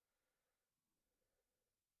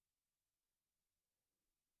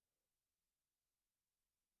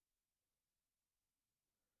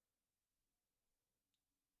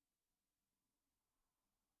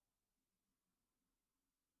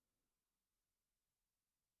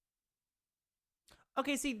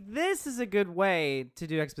 Okay, see, this is a good way to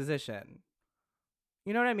do exposition.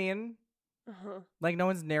 You know what I mean? Uh-huh. Like no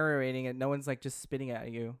one's narrating it. No one's like just spitting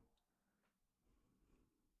at you.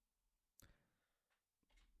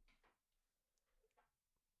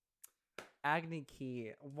 Agni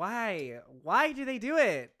Key. Why? Why do they do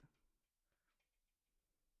it?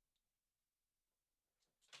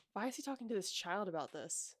 Why is he talking to this child about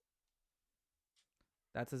this?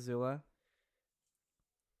 That's Azula.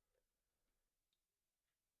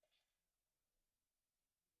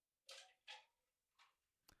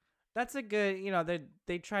 That's a good, you know,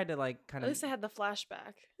 they tried to like kind of. At least I had the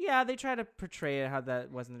flashback. Yeah, they tried to portray it how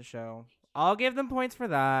that wasn't the show. I'll give them points for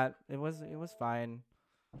that. It was fine.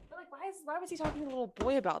 But like, why was he talking to the little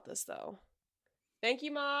boy about this though? Thank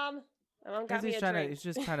you, Mom. My mom Because got me a drink. he's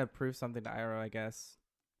just trying to prove something to Iroh, I guess.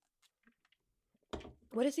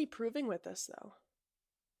 What is he proving with this, though?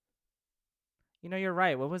 You know, you're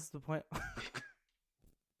right. What was the point?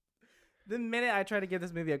 The minute I try to give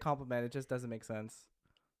this movie a compliment, it just doesn't make sense.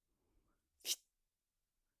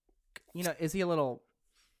 You know, is he a little?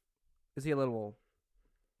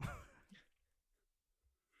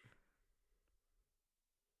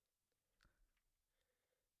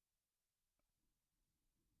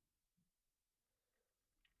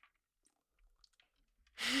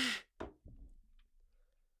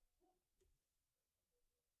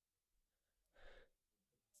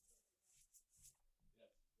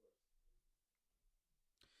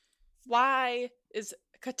 Why is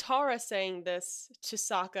Katara saying this to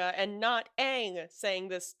Sokka and not Aang saying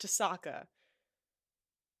this to Sokka?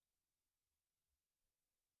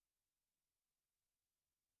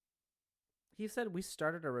 He said we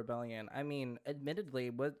started a rebellion. I mean, admittedly,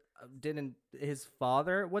 what didn't his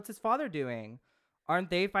father? What's his father doing? Aren't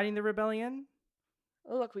they fighting the rebellion?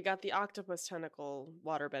 Oh, look, we got the octopus tentacle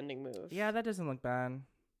waterbending move. Yeah, that doesn't look bad.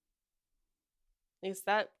 At least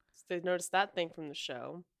that they noticed that thing from the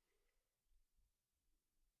show.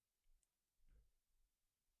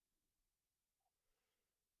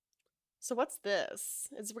 So what's this?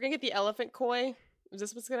 Is we're gonna get the elephant koi? Is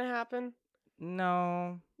this what's gonna happen?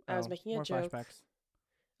 No. I was making a more joke. flashbacks.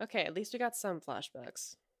 Okay, at least we got some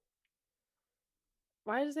flashbacks.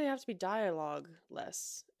 Why does they have to be dialogue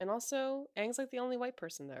less? And also, Aang's like the only white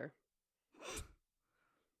person there.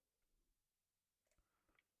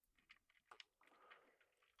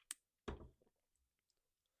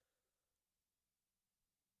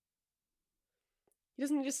 He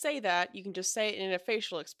doesn't need to say that. You can just say it in a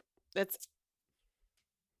facial expression. That's.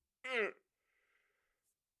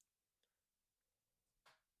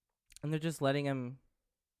 And they're just letting him.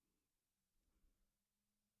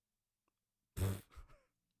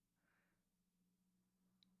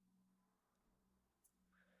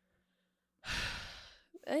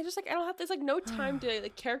 And I just like I don't have. There's like no time to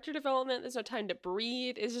like character development. There's no time to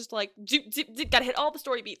breathe. It's just like zip, zip, zip, gotta hit all the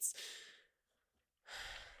story beats.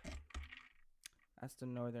 That's the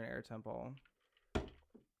Northern Air Temple.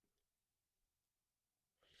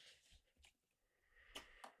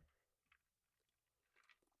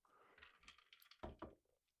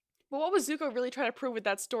 But what was Zuko really trying to prove with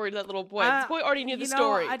that story to that little boy? This boy already knew the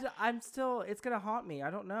story. I'm still. It's gonna haunt me. I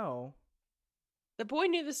don't know. The boy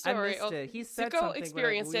knew the story. I missed it. He said Zuko something,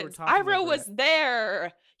 experienced we were it. talking Iroh over was it.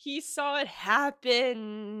 there. He saw it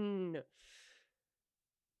happen.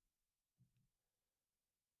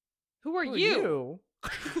 Who are you?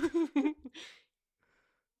 Who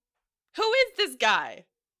is this guy?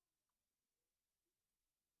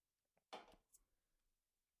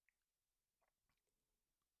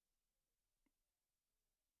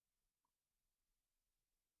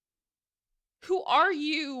 Who are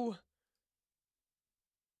you?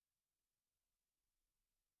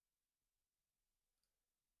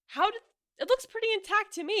 How did it looks pretty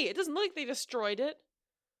intact to me. It doesn't look like they destroyed it.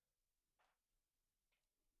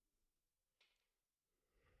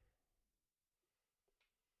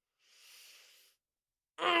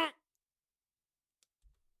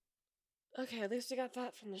 Okay, at least we got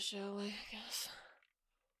that from the show, I guess.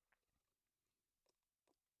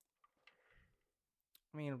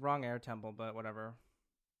 I mean, wrong air temple, but whatever.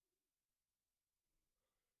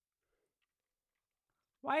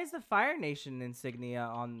 Why is the Fire Nation insignia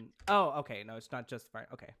on? Oh, okay. No, it's not just Fire.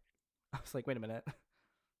 Okay. I was like, wait a minute.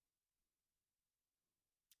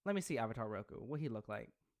 Let me see Avatar Roku. What he look like?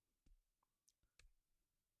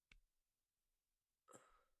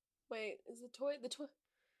 Wait, is the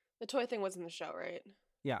toy thing was in the show, right?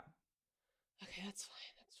 Yeah. Okay, that's fine.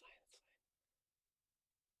 That's fine.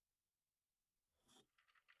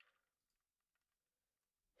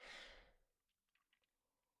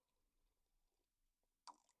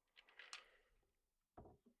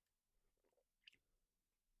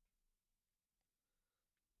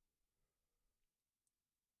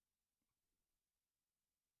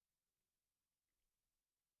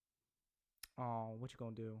 Oh, what you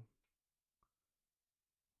gonna do?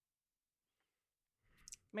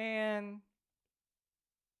 Man.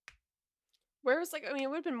 Where was like, I mean, it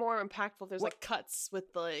would have been more impactful if there's What? like cuts with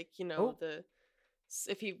like, the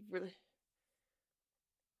if he really.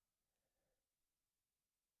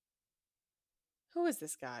 Who is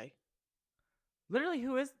this guy? Literally,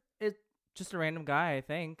 who is it? Just a random guy, I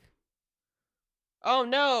think. Oh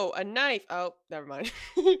no, a knife. Oh, never mind.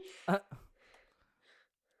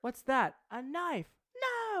 What's that? A knife?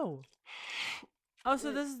 No. Oh,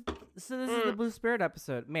 so this is the Blue Spirit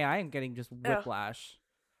episode. Man, I am getting just whiplash.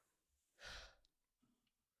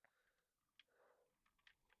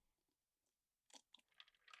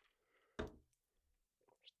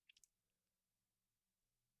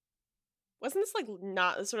 Wasn't this like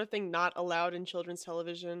not the sort of thing not allowed in children's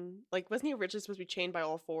television? Like, wasn't he originally supposed to be chained by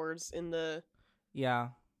all fours in the? Yeah.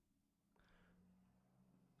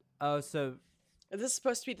 Oh, so Is this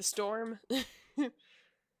supposed to be the storm?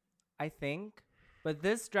 I think, but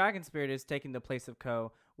this dragon spirit is taking the place of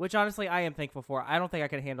Ko, which honestly I am thankful for. I don't think I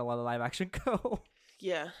could handle a live action Ko.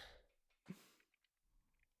 Yeah.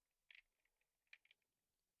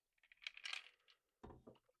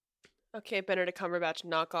 Okay, Benedict Cumberbatch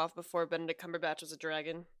knockoff before Benedict Cumberbatch was a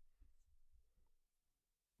dragon.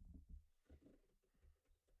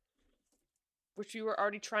 Which you were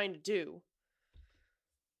already trying to do.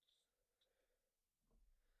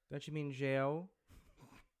 Don't you mean Jao?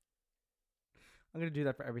 I'm gonna do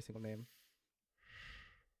that for every single name.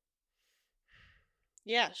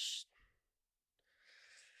 Yeah.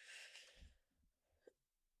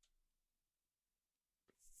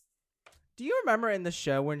 Do you remember in the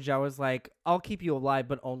show when Zhao was like, I'll keep you alive,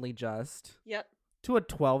 but only just? Yep. To a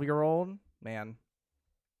 12-year-old? Man.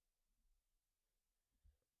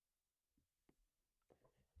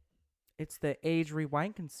 It's the age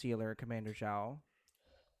rewind concealer, Commander Zhao.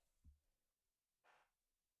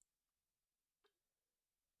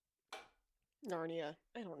 Narnia.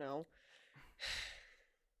 I don't know.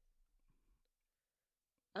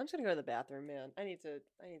 I'm just gonna go to the bathroom, man. I need to.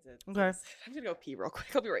 Okay. I'm gonna go pee real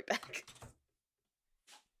quick. I'll be right back.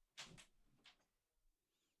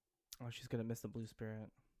 Oh, she's gonna miss the blue spirit.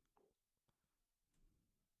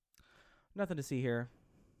 Nothing to see here.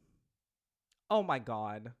 Oh my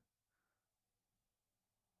god.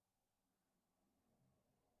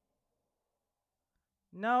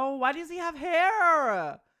 No, why does he have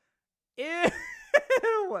hair? Ew.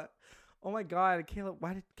 Oh my god, Kayla,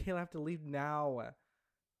 why did Kayla have to leave now?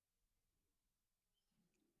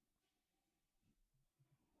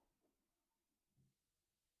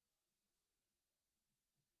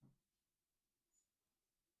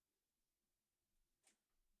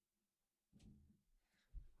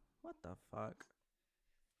 What the fuck?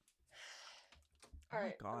 All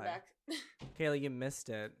right, oh my god. I'm back. Kayla, you missed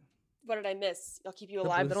it. What did I miss? I'll keep you The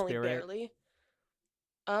alive, blue but only spirit. barely.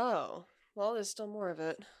 Oh, well, there's still more of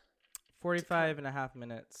it. 45 and a half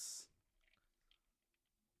minutes.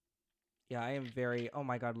 Yeah, I am very... Oh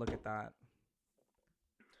my god, look at that.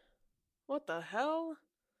 What the hell?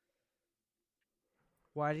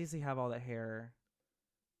 Why does he have all that hair?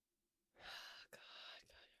 God.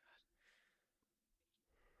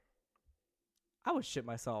 I would shit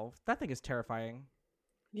myself. That thing is terrifying.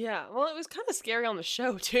 Yeah, well, it was kind of scary on the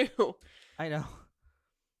show, too. I know.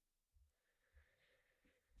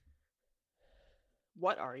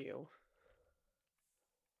 What are you?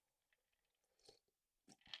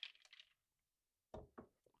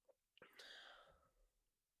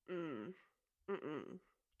 Mm-mm.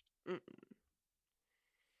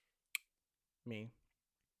 Me.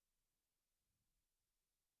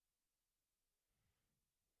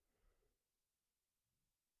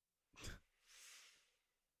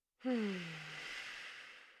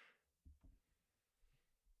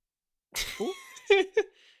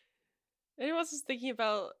 Anyone else is thinking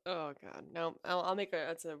about? Oh god, no. I'll make a.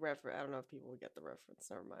 That's a reference. I don't know if people will get the reference.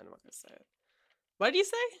 Never mind. I'm not gonna say it. What did you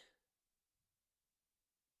say?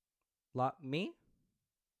 Me?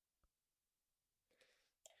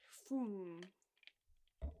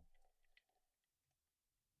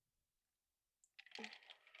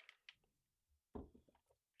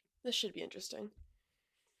 This should be interesting.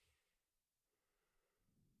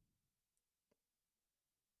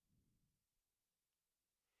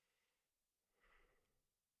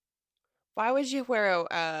 Why would you wear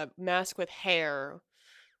a mask with hair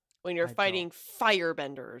when you're fighting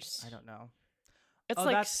firebenders? I don't know. It's oh,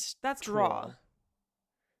 like that's straw. cool.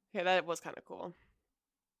 Okay, that was kind of cool.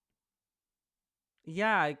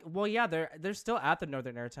 Yeah, well, yeah, they're still at the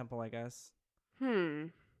Northern Air Temple, I guess.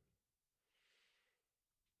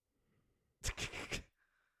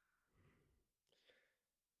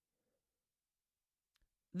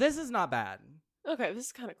 This is not bad. Okay, this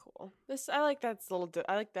is kind of cool. I like that's a little.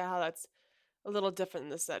 I like that how that's a little different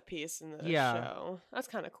in the set piece in the show. That's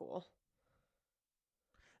kind of cool.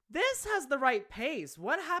 This has the right pace.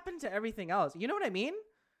 What happened to everything else? You know what I mean?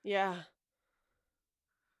 Yeah.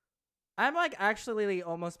 I'm like actually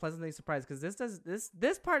almost pleasantly surprised because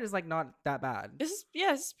this part is like not that bad. This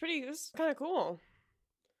is kind of cool.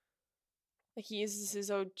 Like he uses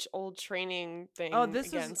his old training thing. Oh,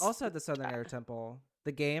 this is also at the Southern Air Temple.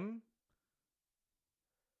 The game.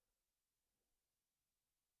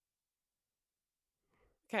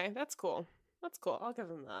 Okay, that's cool. That's cool. I'll give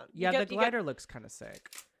him that. Yeah, the glider looks kind of sick.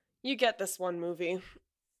 You get this one movie.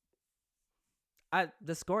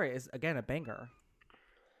 The score is again a banger.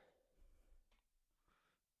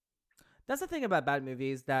 That's the thing about bad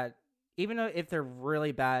movies, that even though if they're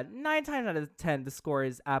really bad, 9 times out of 10 the score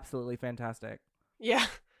is absolutely fantastic. Yeah.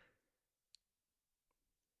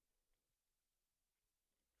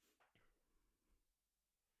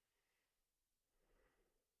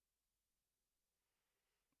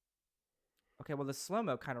 Okay, well the slow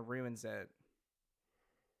mo kind of ruins it.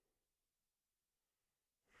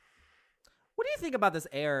 What do you think about this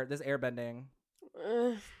airbending?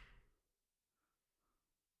 Uh,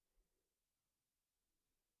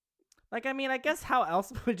 Like, I mean, I guess how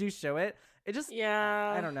else would you show it? It just,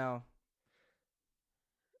 I yeah. don't know.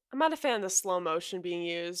 I'm not a fan of the slow motion being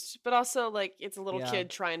used, but also like it's a little Yeah, kid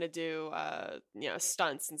trying to do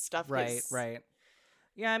stunts and stuff right, cuz right.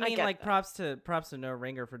 Yeah, I I mean, get like that. props to No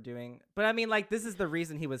Ringer for doing, but I mean, like this is the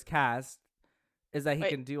reason he was cast, is that he Wait,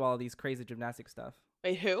 can do all these crazy gymnastic stuff.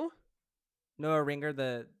 wait, who? Noah Ringer,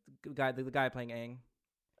 the guy playing Aang.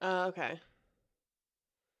 Okay.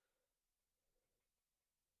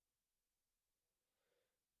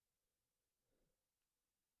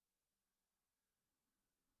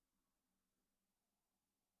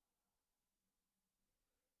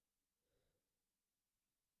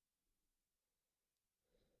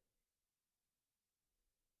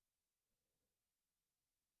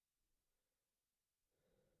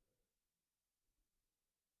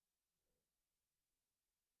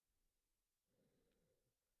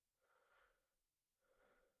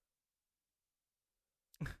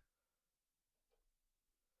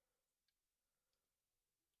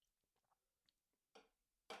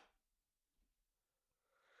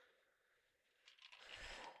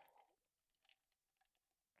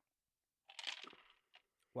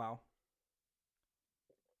 Wow.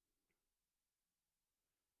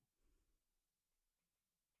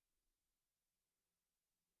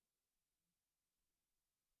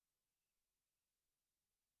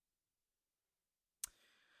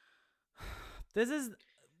 This is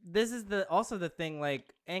this is the also the thing,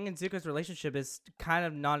 like Aang and Zuko's relationship is kind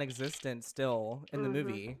of non-existent still in the Mhm.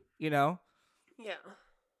 movie, you know? Yeah.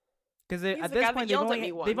 Because He's at the this guy that point they've yelled at only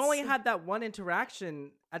me they've only once. had that one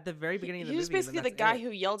interaction at the very He, beginning of the he was movie, and then basically the that's guy it. who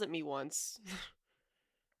yelled at me once.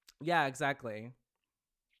 Yeah, exactly.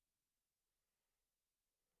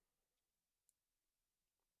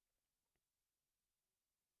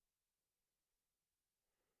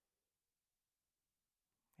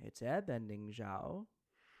 It's airbending, Zhao.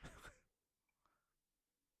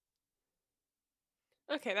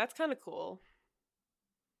 Okay, that's kind of cool.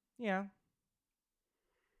 Yeah.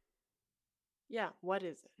 Yeah, what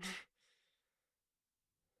is it?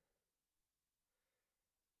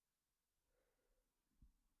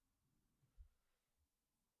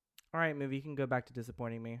 All right, movie, you can go back to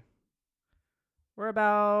disappointing me. We're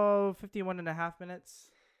about 51 and a half minutes.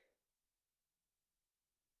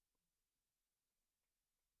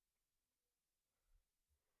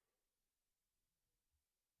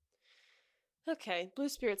 Okay, Blue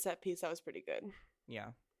Spirit set piece, that was pretty good.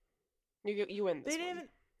 Yeah. You win They this didn't one. even.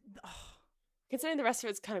 Oh, Considering the rest of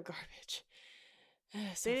it's kind of garbage.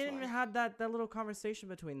 So they didn't even far. have that little conversation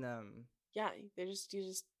between them. Yeah, they just you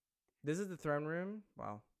just This is the throne room.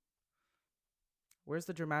 Wow. Where's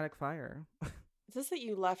the dramatic fire? it says that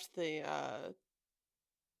you left the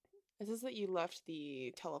it says that you left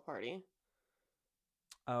the teleparty.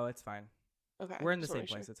 Oh, it's fine. Okay, We're in the just want to same make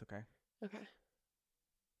sure. place. It's okay. Okay.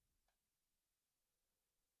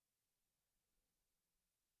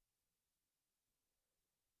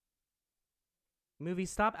 Movie,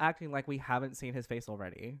 stop acting like we haven't seen his face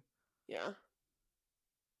already. Yeah.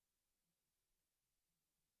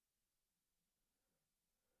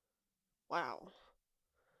 Wow.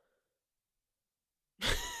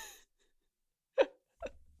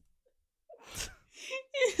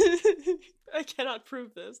 I cannot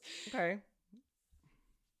prove this. Okay.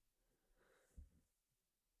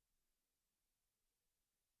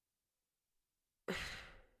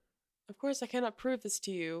 Of course, I cannot prove this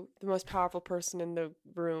to you, the most powerful person in the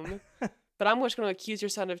room. But I'm just going to accuse your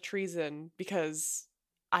son of treason because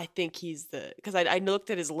I think he's the. Because I looked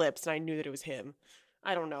at his lips and I knew that it was him.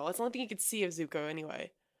 I don't know. That's the only thing you could see of Zuko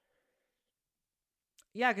anyway.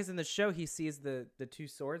 Yeah, because in the show he sees the two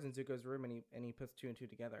swords in Zuko's room, and he puts two and two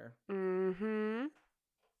together. Mm hmm.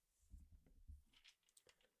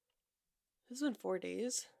 This has been 4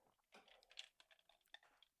 days.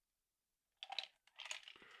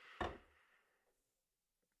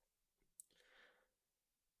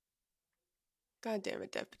 God damn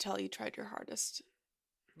it, Dev Patel, you tried your hardest.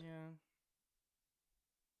 Yeah.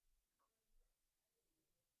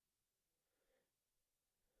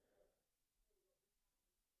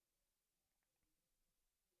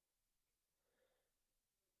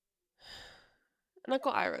 And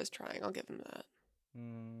Uncle Iroh's trying. I'll give him that.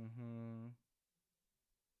 Mm-hmm.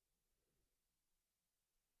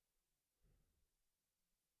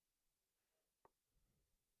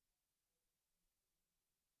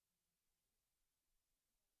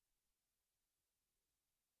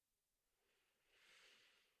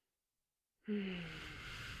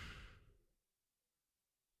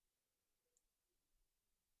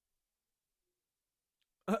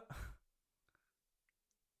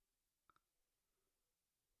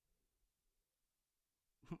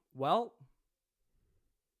 Well,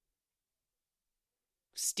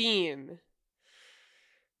 Steam.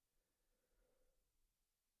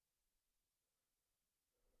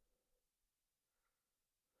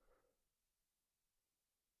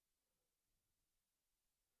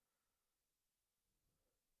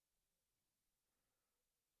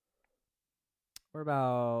 we're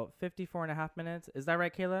about 54 and a half minutes. Is that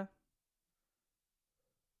right, Kayla?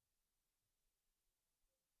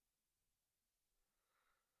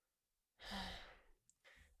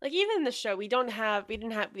 Like even in the show, we didn't have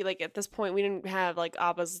we like at this point we didn't have like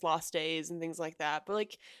Appa's lost days and things like that. But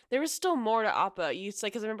like there was still more to Appa. You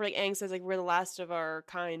like because I remember like Aang says like we're the last of our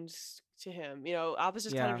kind to him. You know, Appa's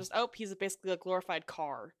just kind of Yeah. just he's basically a glorified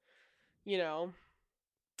car. You know.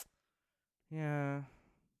 Yeah.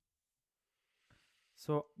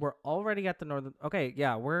 So we're already at the northern. Okay,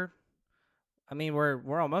 yeah, I mean,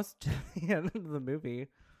 we're almost to the end of the movie.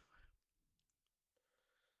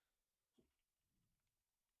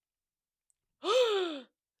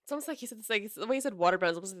 It's almost like he said this like the way he said waterbend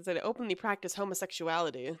is almost like they openly practice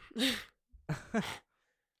homosexuality.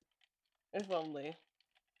 If only.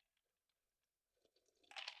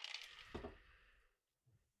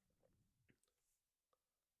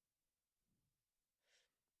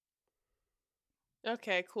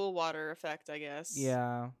 Okay, cool water effect, I guess.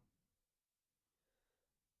 Yeah.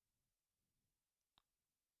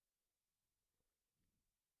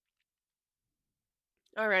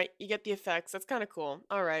 All right, you get the effects. That's kind of cool.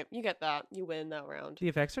 All right, you get that. You win that round. The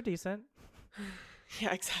effects are decent.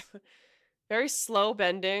 Yeah, exactly. Very slow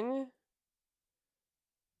bending.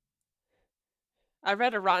 I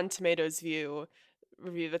read a Rotten Tomatoes review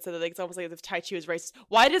that said that like, it's almost like as if Tai Chi was racist.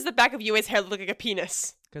 Why does the back of Yue's hair look like a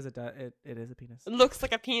penis? Because it is a penis. It looks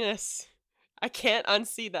like a penis. I can't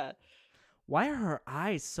unsee that. Why are her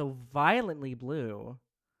eyes so violently blue?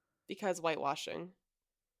 Because whitewashing.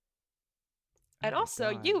 Oh And my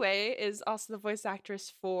also, God. Yue is also the voice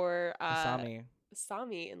actress for Asami.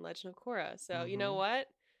 Sami in Legend of Korra. So you know Mm-hmm. what?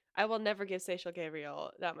 I will never give Seychelle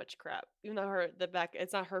Gabriel that much crap. Even though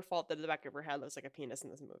it's not her fault that the back of her head looks like a penis in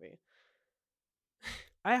this movie.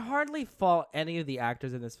 I hardly fault any of the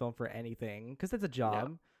actors in this film for anything because it's a No,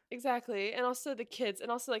 job. exactly. And also the kids,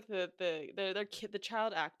 and also like the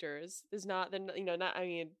child actors. There's not, they're not, not. I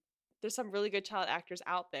mean, there's some really good child actors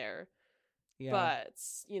out there, Yeah. but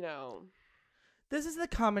This is the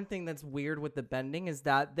common thing that's weird with the bending is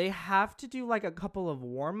that they have to do like a couple of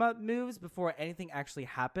warm-up moves before anything actually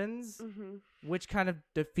happens, mm-hmm. which kind of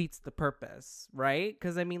defeats the purpose, right?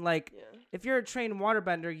 Because I mean, like, Yeah. if you're a trained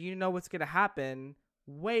waterbender, you know what's gonna happen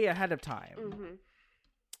way ahead of time. Mm-hmm.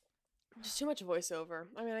 Just too much voiceover.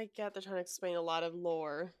 I mean, I get they're trying to explain a lot of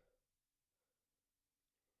lore.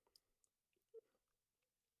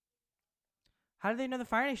 How do they know the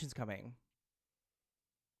Fire Nation's coming?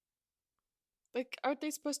 Like, aren't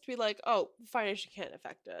they supposed to be like, oh, the Fire Nation can't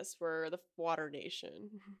affect us. We're the Water Nation.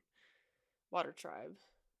 Water Tribe.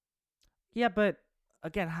 Yeah, but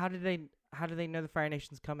again, how do they know the Fire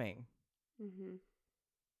Nation's coming? Mm-hmm.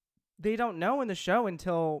 They don't know in the show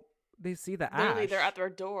until they see the Literally, ash. they're at their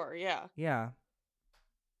door, yeah. Yeah.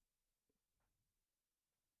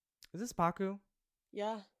 Is this Baku?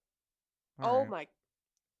 Yeah. All Oh right. my.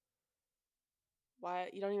 Why?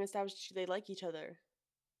 You don't even establish they like each other.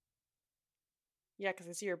 Yeah, because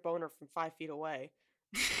I see your boner from 5 feet away.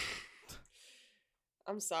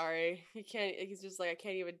 I'm sorry. He can't. He's just like, I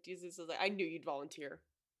can't even do this. I was like, I knew you'd volunteer.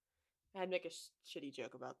 I had to make a shitty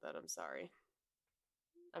joke about that. I'm sorry.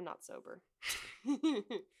 I'm not sober.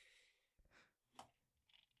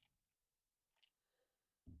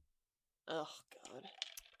 Oh, God.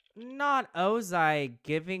 Not Ozai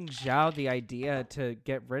giving Zhao the idea to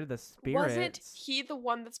get rid of the spirits. Wasn't he the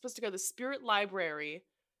one that's supposed to go to the spirit library?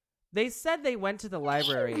 They said they went to the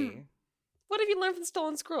library. What have you learned from the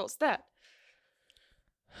stolen scrolls? That.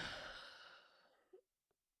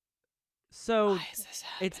 So Why is this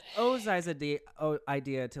happening? it's Ozai's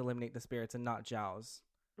idea to eliminate the spirits and not Zhao's.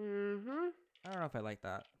 Mm-hmm. I don't know if I like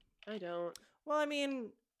that. I don't. Well, I mean,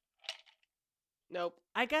 Nope.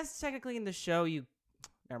 I guess technically in the show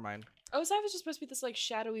never mind. Oh, so I was just supposed to be this like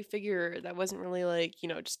shadowy figure that wasn't really like,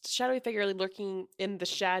 just a shadowy figure like, lurking in the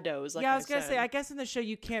shadows, like Yeah, I I was gonna say. I said. guess in the show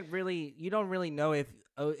you don't really know if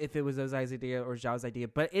it was Ozai's idea or Zhao's idea,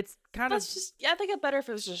 but it's kind of. That's just, yeah, I think it's better if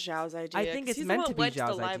it was just Zhao's I idea think because it's he's the one meant to that be went to the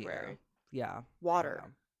Zhao's idea. library. Yeah. Yeah. Water.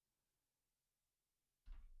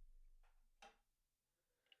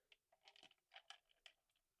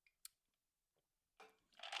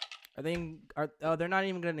 I think they're not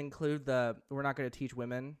even going to include the we're not going to teach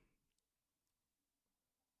women.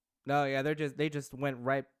 No, yeah, they just went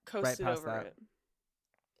right Coasted past over that. it.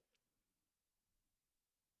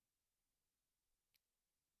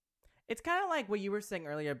 It's kind of like what you were saying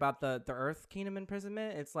earlier about the Earth Kingdom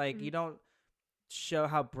imprisonment. It's like you Mm. don't show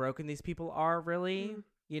how broken these people are really.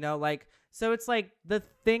 Mm. Like so it's like the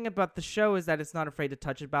thing about the show is that it's not afraid to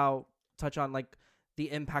touch on like the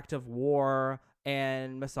impact of war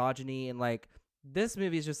and misogyny and like this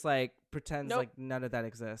movie is just like pretends Nope. like none of that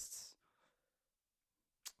exists.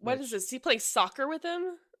 What is this? Is he playing soccer with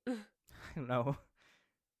him? I don't know.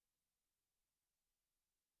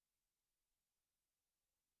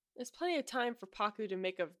 There's plenty of time for Paku to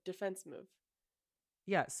make a defense move.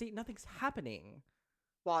 Yeah, see, nothing's happening.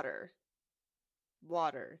 Water.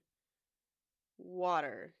 Water.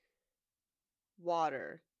 Water.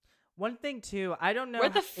 Water. One thing too, I don't know Where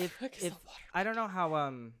the if frick is if the water? I don't know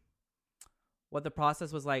how what the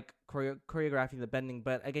process was like choreographing the bending,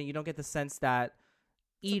 but again, you don't get the sense that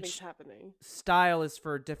Something's each happening. style is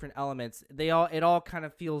for different elements. It all kind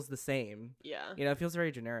of feels the same. Yeah. It feels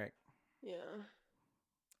very generic. Yeah.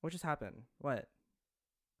 What just happened? What?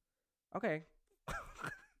 Okay.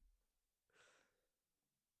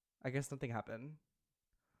 I guess something happened.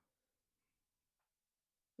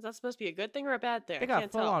 Is that supposed to be a good thing or a bad thing? They I got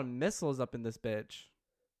can't full tell. on missiles up in this bitch.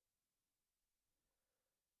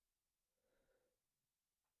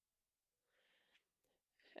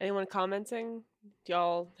 Anyone commenting?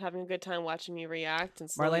 Y'all having a good time watching me react and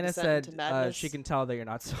slowly Marlena descend into said madness? she can tell that you're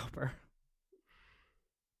not sober.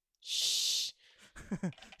 Shh.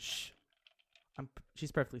 Shh.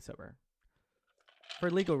 She's perfectly sober. For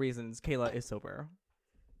legal reasons, Kayla is sober.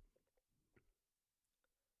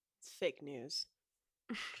 It's fake news.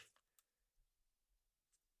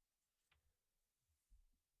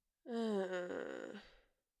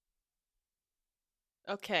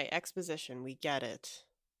 Okay, exposition. We get it.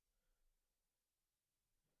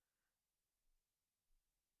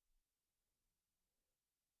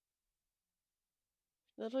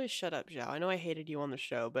 Literally, shut up, Zhao. I know I hated you on the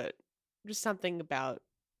show, but just something about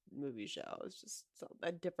movie Zhao is just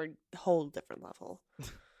a whole different level.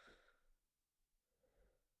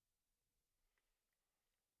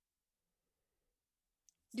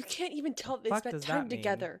 You can't even tell they Fuck spent does time that mean?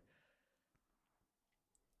 together.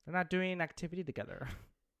 They're not doing an activity together.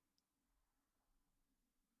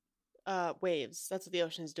 Waves. That's what the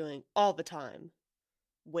ocean is doing all the time.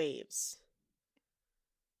 Waves.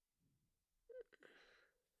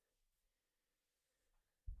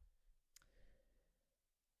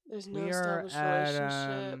 There's no We are established at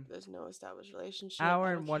relationship. There's no established relationship. hour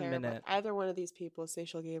I and don't 1 care about minute. either one of these people.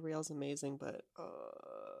 Seychelles Gabriel's amazing, but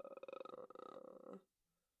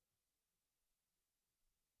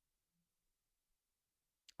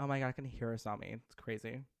Oh my god, I can hear Asami. It's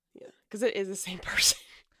crazy. yeah, because it is the same person.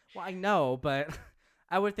 Well, I know, but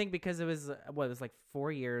I would think because it was it was like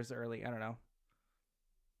 4 years early. I don't know.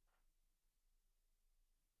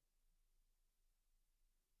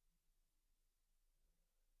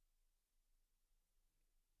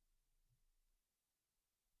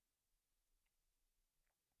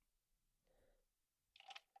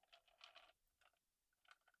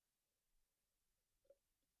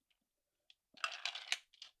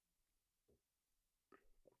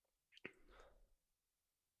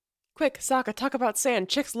 Quick, Sokka, talk about sand.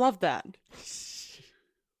 Chicks love that.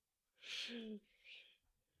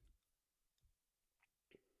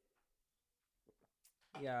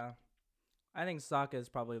 Yeah. I think Sokka is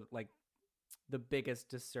probably like the biggest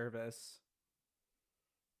disservice.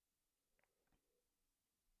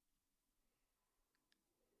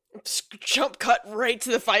 Jump cut right to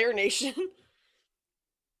the Fire Nation.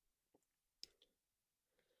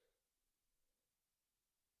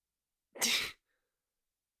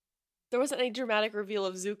 There wasn't any dramatic reveal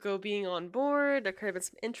of Zuko being on board. There could have been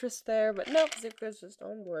some interest there, but nope, Zuko's just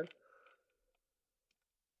on board.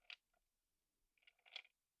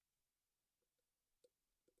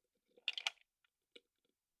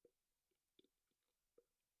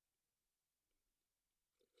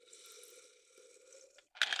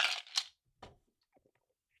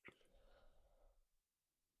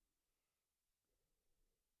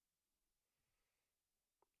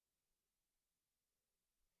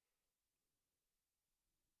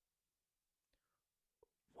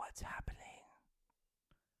 what's happening.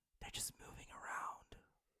 They're just moving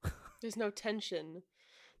around. There's no tension.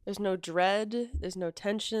 There's no dread. There's no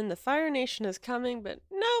tension. The Fire Nation is coming, but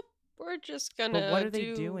nope. We're just But what gonna are they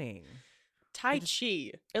do doing? Tai They're just Chi.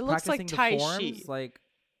 It looks like practicing the Tai Chi. forms. Like,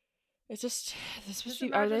 It's just they're supposed just to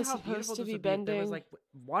be. Are imagine they how beautiful supposed to this be would be if there was bending? like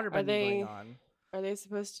water Are bending going they? on. Are they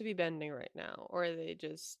supposed to be bending right now, or are they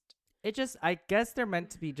just? It just, I guess they're meant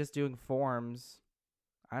to be just doing forms.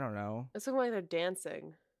 I don't know. It's looking like they're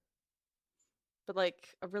dancing, but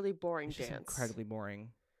like a really boring It's just dance. incredibly boring.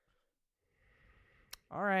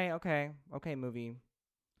 All right, okay, movie.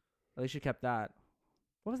 At least you kept that.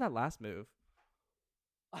 What was that last move?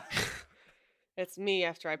 It's me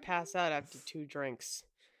after I pass out after 2 drinks.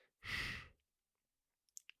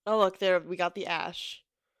 Oh look, there we got the ash.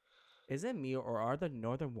 Is it me or are the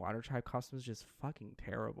Northern Water Tribe costumes just fucking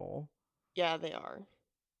terrible? Yeah, they are.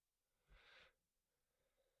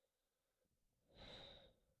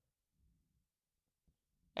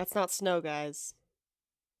 That's not snow, guys.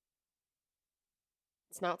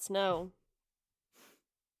 It's not snow.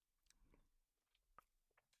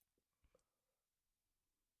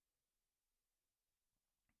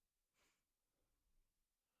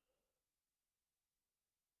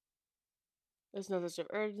 There's no sense of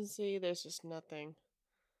urgency. There's just nothing.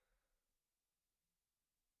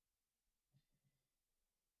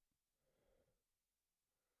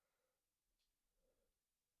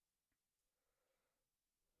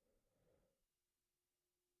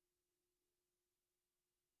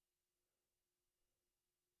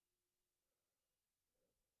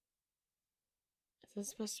 Is this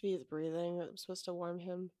supposed to be his breathing? I'm supposed to warm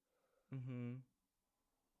him? Mm-hmm.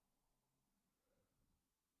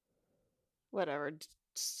 Whatever.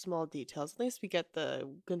 Small details. At least we get the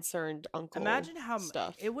concerned uncle Imagine how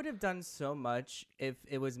stuff. it would have done so much if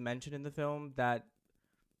it was mentioned in the film that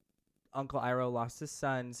Uncle Iroh lost his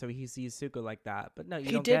son, so he sees Zuko like that. But no, you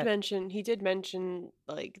He don't did get. mention. He did mention.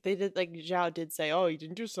 Like they did. Like Zhao did say, "Oh,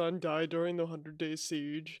 didn't your son die during the 100-day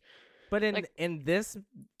siege?" But Like, in this,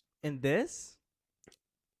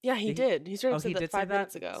 yeah, he did did. He straight oh, up said he that did say 5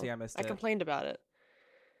 minutes that. ago. See, I missed I it. complained about it.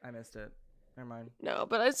 I missed it. Never mind. No,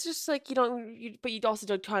 but it's just like you don't. But you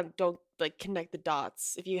also don't like connect the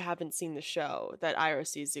dots if you haven't seen the show that Iroh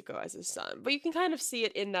sees Zuko as his son. But you can kind of see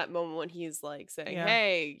it in that moment when he's like saying, Yeah.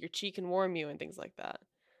 "Hey, your cheek can warm you" and things like that.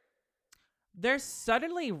 They're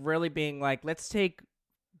suddenly really being like, let's take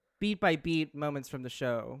beat by beat moments from the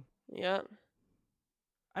show. Yeah.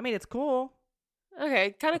 I mean, it's cool.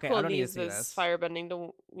 Okay, kind of Okay, cool. I It don't need to needs see this this. firebending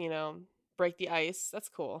to break the ice. That's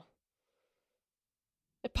cool.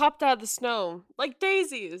 It popped out of the snow like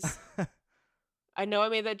daisies. I know I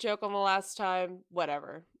made that joke on the last time.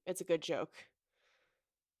 Whatever. It's a good joke.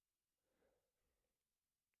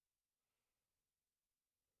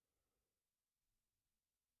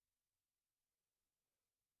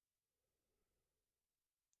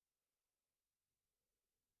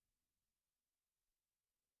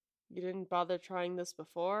 You didn't bother trying this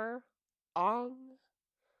before? Ong?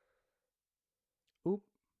 Oop.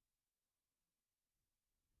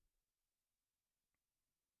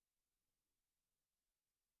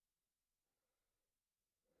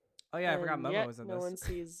 Oh yeah, I forgot And Momo yet was in no this. one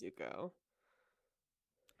sees Zuko.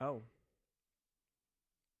 Oh.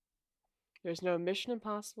 There's no Mission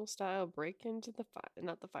Impossible style break into the fire,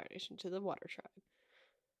 not the Fire Nation, to the Water Tribe.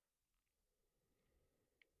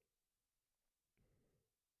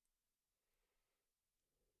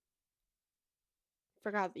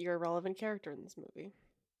 Forgot that you're a relevant character in this movie.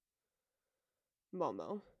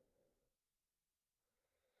 Momo.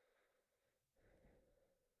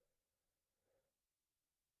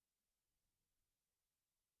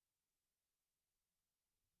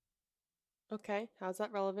 Okay, how's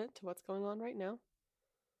that relevant to what's going on right now?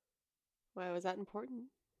 Why was that important?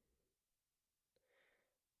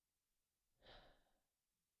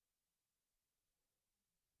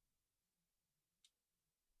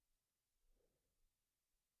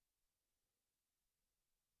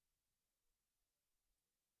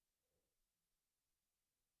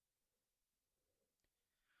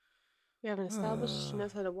 We haven't established she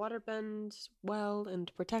knows how to waterbend well and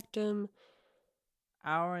to protect him.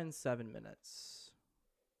 Hour and 7 minutes.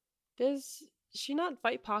 Does she not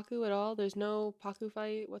fight Paku at all? There's no Paku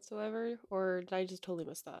fight whatsoever? Or did I just totally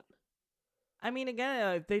miss that? I mean,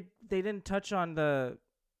 again, they didn't touch on the,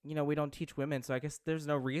 we don't teach women, so I guess there's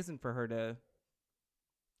no reason for her to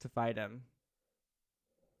fight him.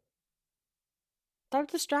 Stop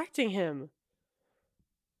distracting him.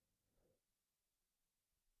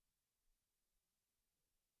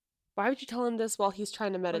 Why would you tell him this while he's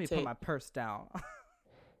trying to Let me put meditate? my purse down.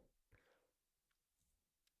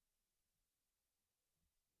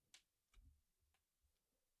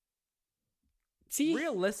 See?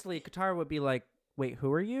 realistically, Katara would be like, "Wait,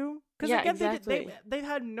 who are you?" Because Yeah, again, exactly. they've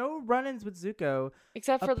had no run-ins with Zuko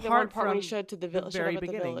Except for the one apart part when he from the showed very up at the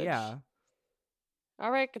beginning. village. Yeah,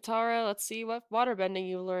 All right, Katara, let's see what waterbending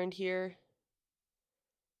you learned here.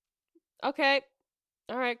 Okay.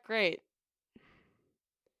 All right, great.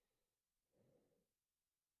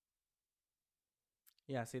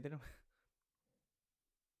 yeah. See, they don't.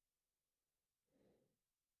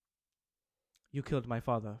 You killed my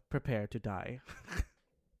father. Prepare to die.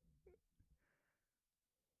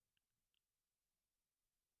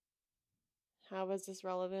 How is this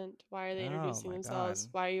relevant? Why are they Oh introducing my god. themselves?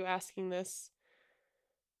 Why are you asking this?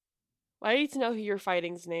 Why do you need to know who you're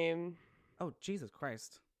fighting's name? Oh Jesus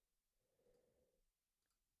Christ.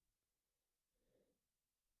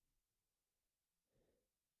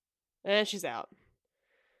 And she's out.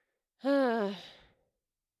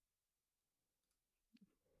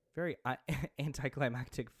 Very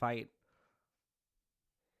anticlimactic fight.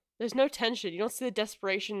 There's no tension. You don't see the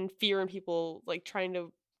desperation and fear in people like trying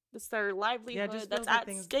to. It's their Yeah, it livelihood just that's feels like at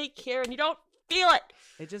things. stake here, and you don't feel it.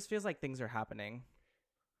 It just feels like things are happening.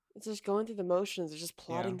 It's just going through the motions. They're just Yeah.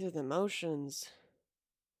 plodding through the motions.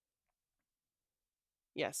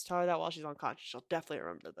 Yes, tell her that while she's unconscious. She'll definitely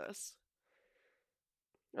remember this.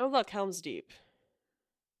 Oh, look, Helm's Deep.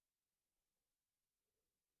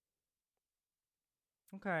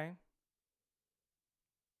 Okay.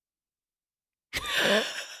 That's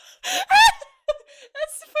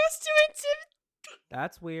supposed to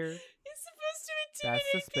That's weird. He's supposed to That's intimidate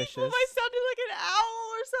people by suspicious. sounding like an owl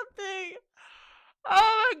or something.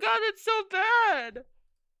 Oh my god, it's so bad.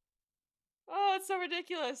 Oh, it's so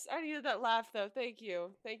ridiculous. I needed that laugh though. Thank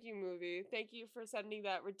you. Thank you, movie. Thank you for sending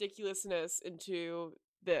that ridiculousness into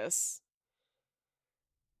this.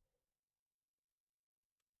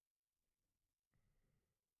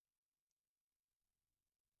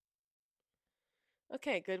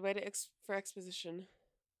 Okay, good way to for exposition.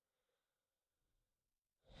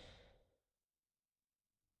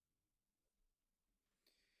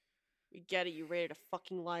 We get it, you raided a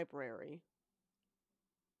fucking library.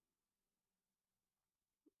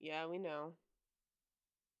 Yeah, we know.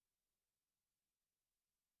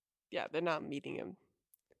 Yeah, they're not meeting him.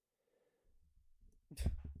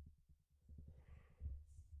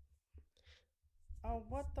 Oh,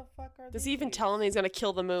 what the fuck are Does these? he even tell him he's gonna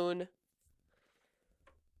kill the moon?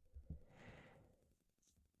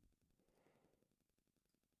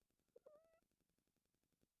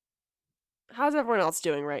 How's everyone else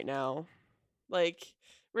doing right now? Like,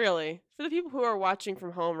 really, for the people who are watching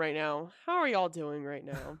from home right now, how are y'all doing right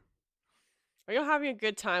now? Are y'all having a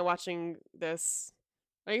good time watching this?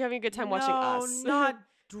 Are you having a good time watching No, us? not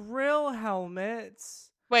drill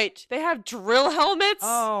helmets. Wait, they have drill helmets?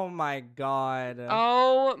 Oh my god.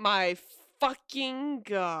 Oh my fucking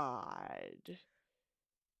god.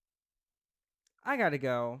 I gotta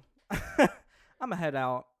go. I'ma head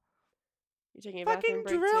out. You taking a bathroom Fucking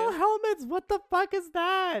break drill too? helmets. What the fuck is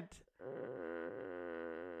that?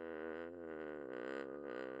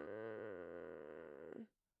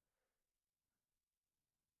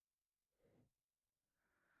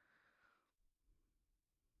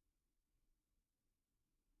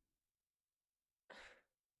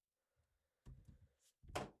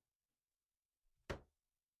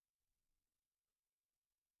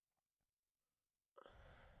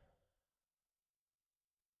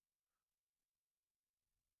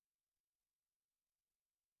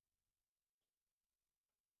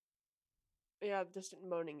 Yeah, distant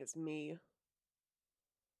moaning is me.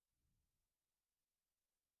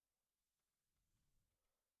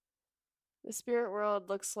 The spirit world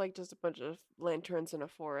looks like just a bunch of lanterns in a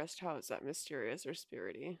forest. How is that mysterious or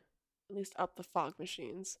spirity? At least up the fog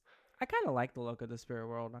machines. I kind of like the look of the spirit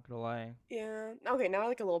world, not gonna lie. Yeah. Okay, now I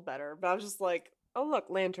like a little better, but I was just like, oh look,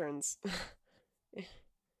 lanterns.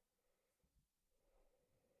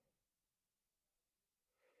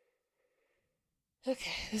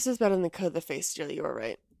 Okay, this is better than Code of the Face Stealer, you were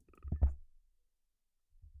right.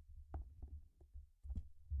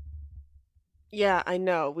 Yeah, I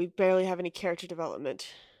know. We barely have any character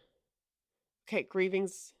development. Okay,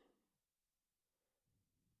 grievings.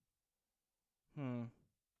 Hmm.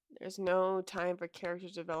 There's no time for character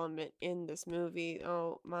development in this movie.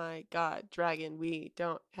 Oh my god, Dragon, we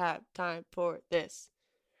don't have time for this.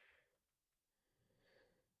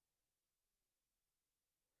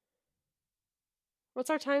 What's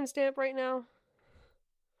our timestamp right now?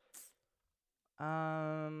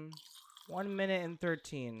 1 minute and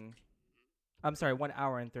 13. I'm sorry, 1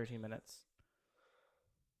 hour and 13 minutes.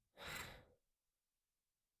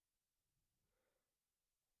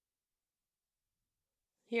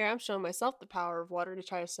 Here, I'm showing myself the power of water to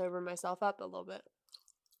try to sober myself up a little bit.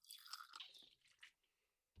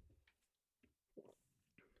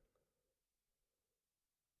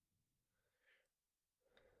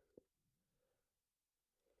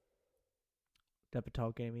 Dev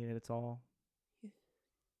Patel gave it its all.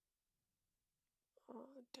 Oh,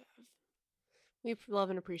 Dev. We love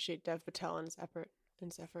and appreciate Dev Patel and his effort.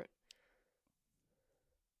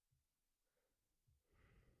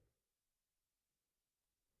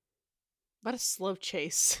 What a slow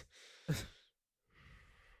chase.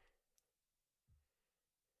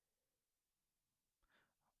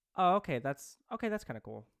 Oh, okay. That's kind of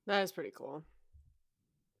cool. That is pretty cool.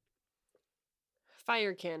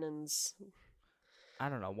 Fire cannons. I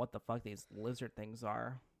don't know what the fuck these lizard things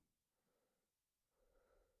are.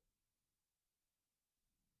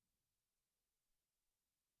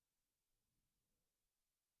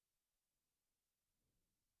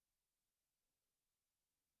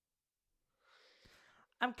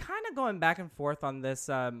 I'm kind of going back and forth on this.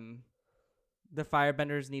 The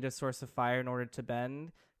firebenders need a source of fire in order to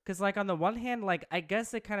bend. Because, like, on the one hand, like, I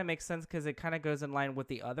guess it kind of makes sense because it kind of goes in line with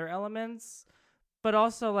the other elements. But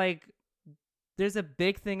also, like, there's a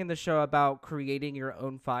big thing in the show about creating your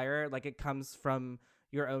own fire. Like, it comes from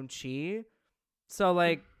your own chi. So,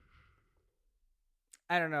 like,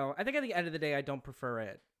 I don't know. I think at the end of the day, I don't prefer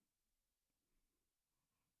it.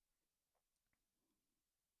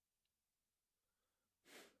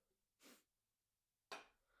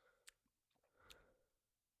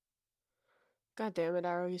 God damn it,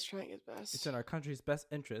 Arrow. He's trying his It's best. in our country's best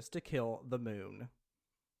interest to kill the moon.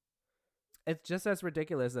 It's just as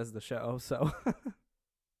ridiculous as the show, so.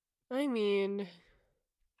 I mean,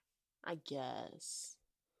 I guess.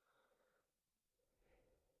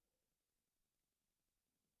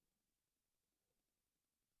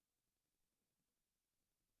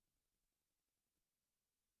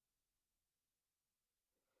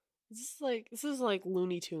 This is like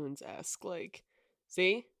Looney Tunes esque. Like,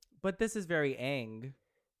 see? But this is very Aang.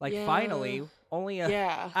 Like, Yeah. finally, only a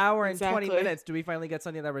Yeah. hour and 20 Exactly. minutes do we finally get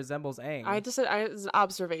something that resembles Aang. It was an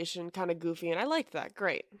observation, kind of goofy, and I liked that.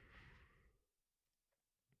 Great.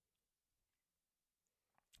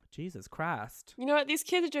 Jesus Christ. You know what? These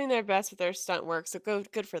kids are doing their best with their stunt work, so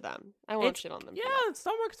good for them. I won't It's, shit on them yeah, for that.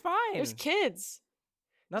 stunt work's fine. There's kids.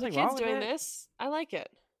 Nothing There's wrong kids with doing it. this. I like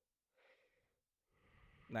it.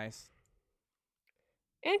 Nice.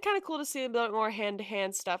 And kind of cool to see a bit more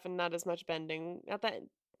hand-to-hand stuff and not as much bending. Not that,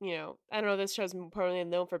 I don't know, this show's probably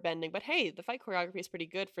known for bending, but hey, the fight choreography is pretty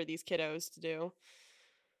good for these kiddos to do.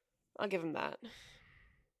 I'll give them that.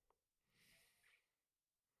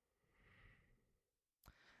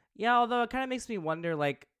 Yeah, although it kind of makes me wonder,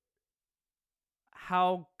 like,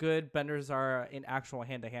 how good benders are in actual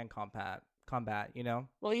hand-to-hand combat, you know?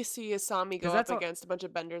 Well, you see Asami go Because up that's against a bunch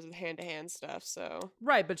of benders with hand-to-hand stuff, so...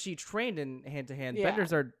 right, but she trained in hand-to-hand. Yeah.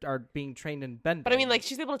 Benders are being trained in bending. But I mean, like,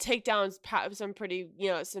 she's able to take down some pretty,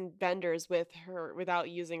 some benders with her without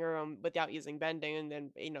using bending, and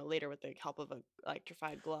then later with the help of an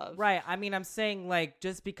electrified glove. Right. I mean, I'm saying, like,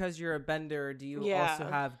 just because you're a bender, do you also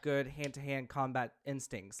have good hand-to-hand combat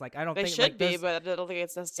instincts? Like, I don't They think should like, be, but I don't think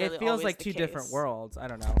it's necessarily. It feels always like the two case. different worlds. I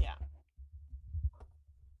don't know. Yeah.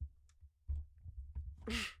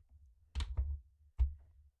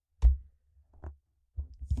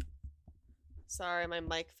 Sorry, my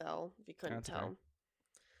mic fell. If you couldn't tell, okay.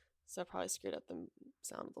 So I probably screwed up the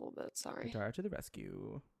sound a little bit. Sorry. Guitar to the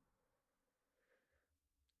rescue.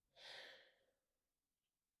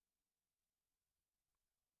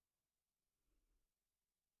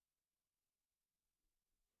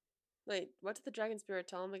 Wait, what did the dragon spirit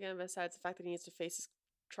tell him again? Besides the fact that he needs to face his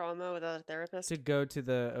trauma without a therapist. To go to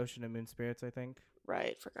the Ocean of Moon Spirits, I think.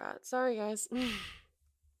 Right, forgot. Sorry, guys.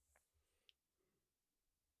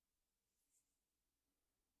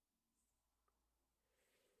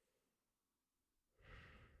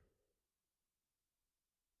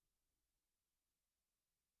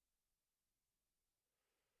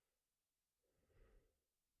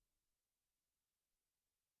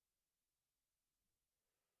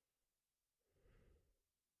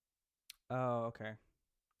 Oh, okay.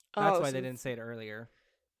 That's why they didn't say it earlier.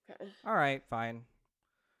 Okay. All right, fine.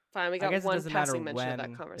 Fine, we I got guess it one doesn't matter passing mention of that when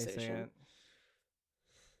they say conversation. it.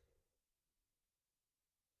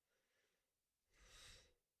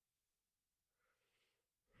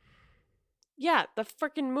 Yeah, the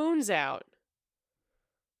freaking moon's out.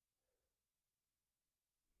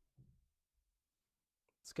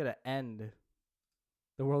 It's gonna end.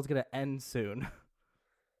 The world's gonna end soon.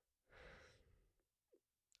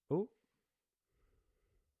 Ooh.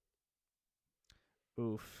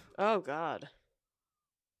 Oof. Oh, God.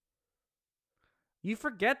 You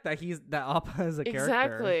forget that Appa is a character.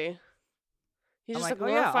 Exactly. He's I'm just a like,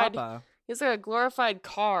 oh yeah, glorified. Appa. He's like a glorified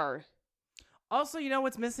car. Also, you know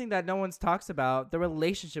what's missing that no one talks about? The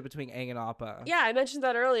relationship between Aang and Appa. Yeah, I mentioned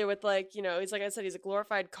that earlier with like, he's like I said, he's a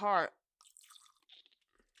glorified car.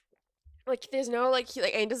 Like there's no like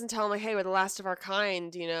Aang doesn't tell him like, hey, we're the last of our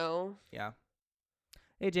kind, Yeah.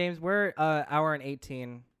 Hey James, we're hour and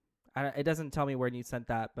 18. It doesn't tell me where you sent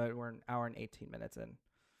that, but we're an hour and 18 minutes in.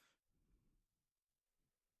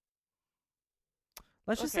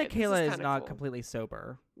 Let's just say Kayla is not completely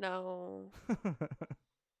sober. No.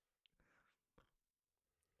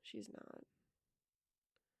 She's not.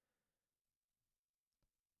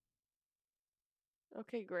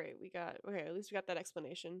 Okay, great. At least we got that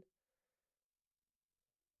explanation.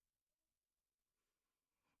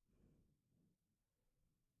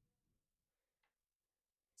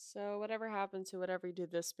 So whatever happens to whatever you do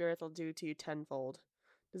this, spirit will do to you tenfold.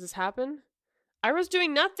 Does this happen? I was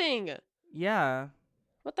doing nothing! Yeah.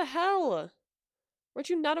 What the hell? Weren't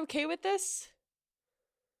you not okay with this?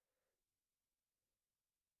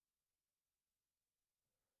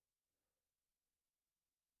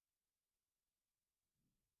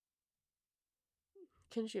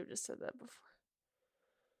 Couldn't you have just said that before?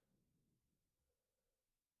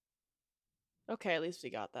 Okay, at least we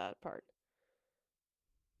got that part.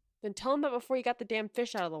 Then tell him that before you got the damn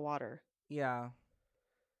fish out of the water. Yeah.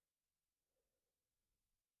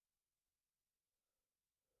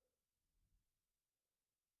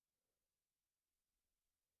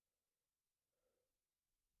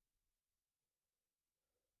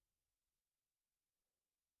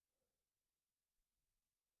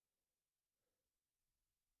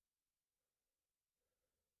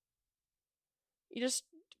 He just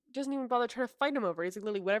doesn't even bother trying to fight him over. He's like,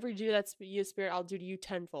 literally, whatever you do that's you, spirit, I'll do to you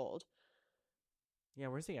tenfold. Yeah,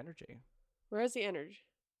 where's the energy? Where is the energy?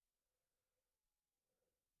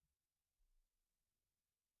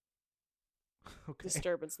 Okay.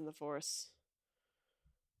 Disturbance in the force.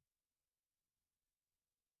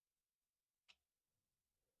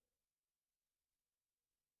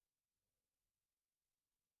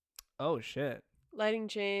 Oh shit. Lighting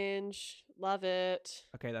change. Love it.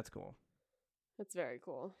 Okay, that's cool. That's very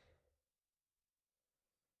cool.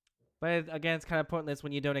 But again, it's kind of pointless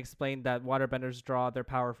when you don't explain that waterbenders draw their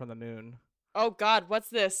power from the moon. Oh god, what's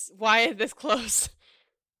this? Why is this close?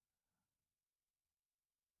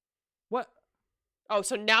 What? Oh,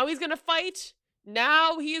 so now he's gonna fight?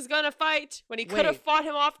 Now he's gonna fight? When he could have fought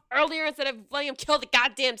him off earlier instead of letting him kill the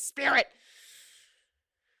goddamn spirit!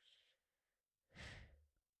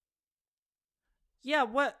 Yeah,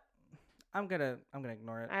 what? I'm gonna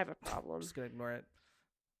ignore it. I have a problem. I'm just gonna ignore it.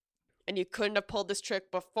 And you couldn't have pulled this trick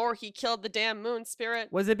before he killed the damn moon spirit?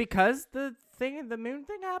 Was it because the moon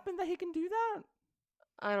thing happened that he can do that?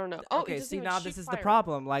 I don't know. Okay, see now this is the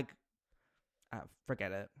problem. Like,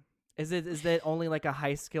 forget it. Is it only like a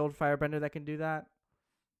high skilled firebender that can do that?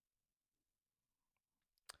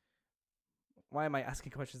 Why am I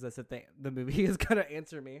asking questions as if the movie is gonna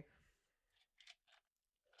answer me?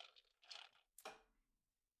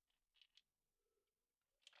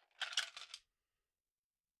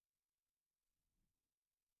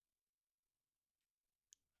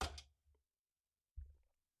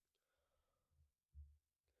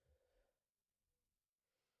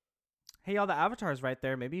 Hey, y'all, the avatar's right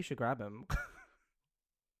there. Maybe you should grab him.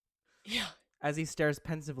 Yeah. As he stares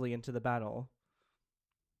pensively into the battle.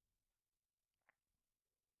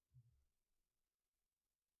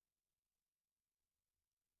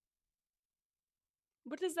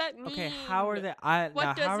 What does that mean? Okay, how are they?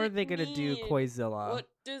 Now, how are they gonna do Koizilla? What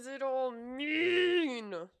does it all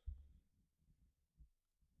mean?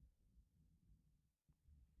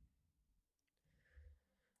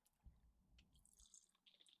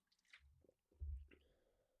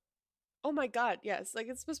 Oh my god, yes. Like,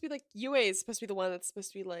 it's supposed to be like, Yue is supposed to be the one that's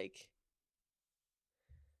supposed to be like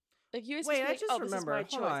Yue's supposed to be like, oh, this is my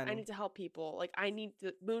choice. I need to help people. Like,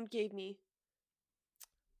 the moon gave me.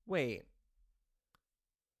 Wait.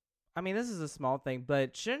 I mean, this is a small thing,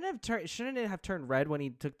 but shouldn't it have turned red when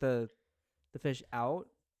he took the fish out,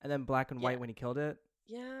 and then black and white when he killed it?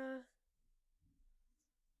 Yeah.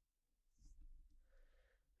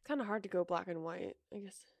 Kind of hard to go black and white, I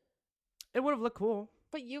guess. It would have looked cool.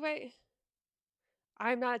 But Yue,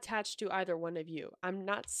 I'm not attached to either one of you. I'm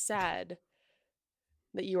not sad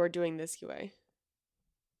that you are doing this, Yue.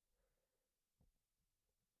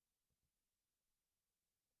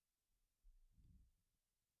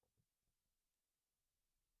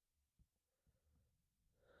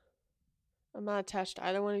 I'm not attached to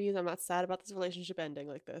either one of you. I'm not sad about this relationship ending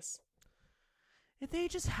like this. If they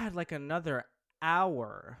just had like another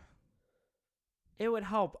hour. it would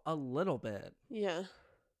help a little bit. Yeah.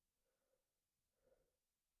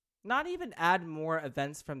 Not even add more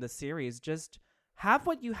events from the series, just have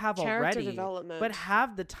what you have Character already, but development.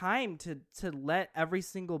 have the time to let every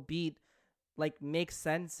single beat like make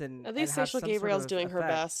sense At and least have Rachel some sort Gabriel's of doing her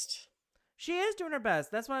effect. best. She is doing her best.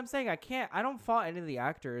 That's what I'm saying. I don't fault any of the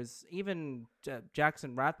actors, even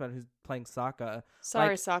Jackson Rathbone, who's playing Sokka. Sorry,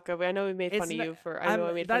 Like, Sokka, but I know we made fun it's of not, you for. I know I'm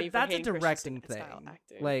I made fun of you that for that's a Hayden Christensen directing style thing.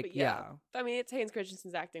 acting. Like, But yeah, yeah. I mean, it's Hayden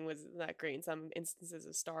Christensen's acting was not great in some instances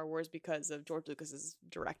of Star Wars because of George Lucas's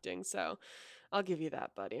directing. So, I'll give you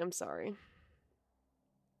that, buddy. I'm sorry.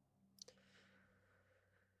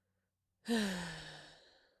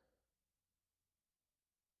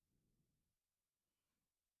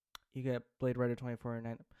 You get Blade Runner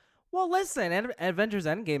 2049. Well, listen, Avengers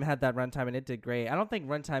Endgame had that runtime and it did great. I don't think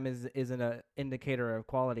runtime isn't an indicator of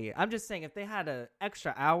quality. I'm just saying if they had an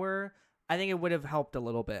extra hour, I think it would have helped a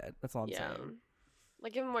little bit. That's all I'm Yeah, saying.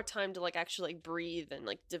 like give him more time to like actually like breathe and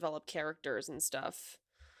like develop characters and stuff.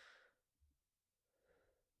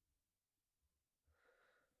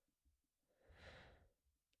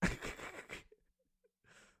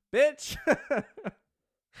 Bitch.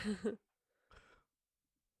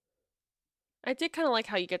 I did kind of like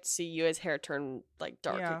how you get to see Yue's hair turn like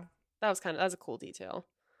dark. Yeah. That was a cool detail.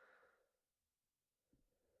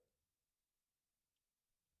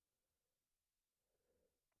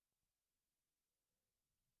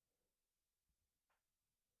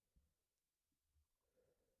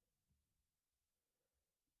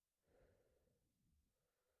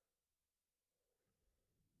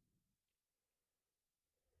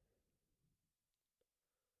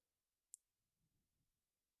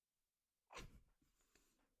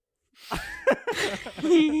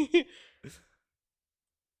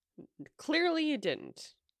 Clearly, you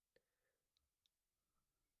didn't.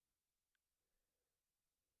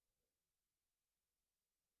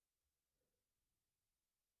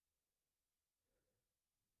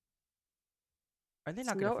 Are they There's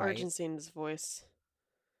not going no to fight? urgency in his voice.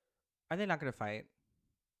 Are they not going to fight?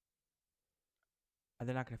 Are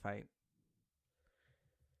they not going to fight?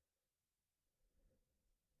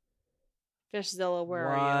 Fishzilla, where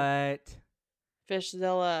are you? What?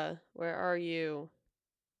 Fishzilla, where are you?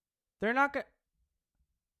 They're not going to.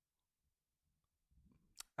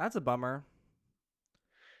 That's a bummer.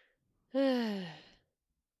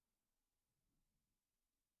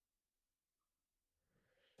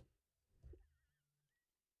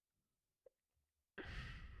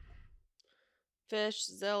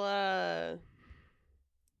 Fishzilla.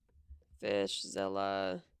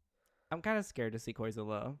 Fishzilla. I'm kind of scared to see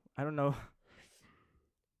Koizilla. I don't know.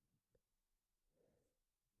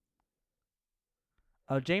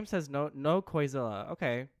 Oh, James says no Koizilla.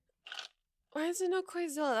 Okay. Why is there no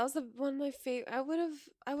Koizilla? That was one of my favorite. I would have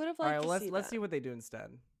All right, liked well, to see let's that. see what they do instead.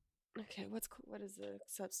 Okay, what is the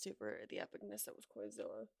substitute for the epicness that was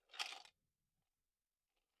Koizilla?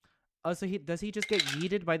 Oh, so does he just get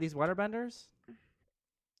yeeted by these waterbenders?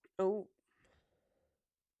 Oh.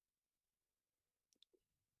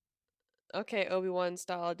 Okay, Obi-Wan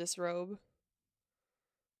style disrobe.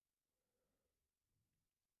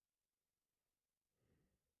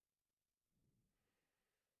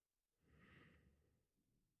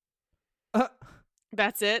 Uh,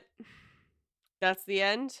 That's it. That's the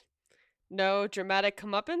end. No dramatic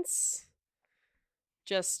comeuppance.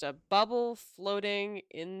 Just a bubble floating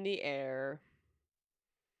in the air.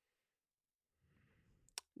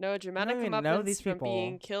 No I dramatic don't even know comeuppance these from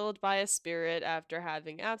being people. killed by a spirit after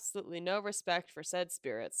having absolutely no respect for said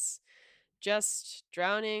spirits. Just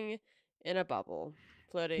drowning in a bubble.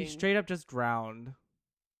 He Floating. straight up just drowned.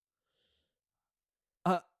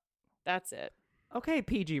 Uh, That's it. okay,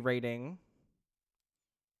 PG rating.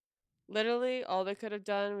 Literally, all they could have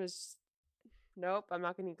done was, nope, I'm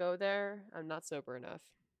not going to go there. I'm not sober enough.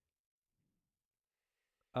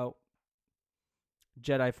 Oh,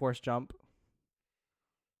 Jedi Force jump.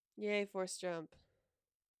 Yay, force jump.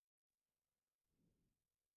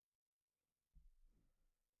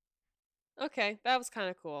 Okay, that was kind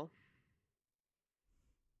of cool.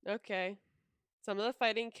 Okay. Some of the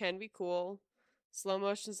fighting can be cool. Slow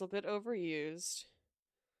motion's a bit overused.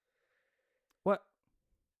 What?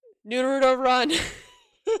 Naruto run!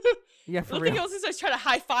 Yeah, for Look at real. he was just trying to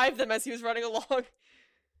high five them as he was running along.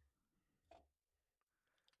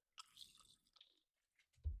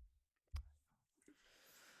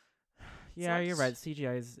 Yeah, you're right.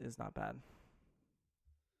 CGI is not bad.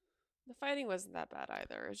 The fighting wasn't that bad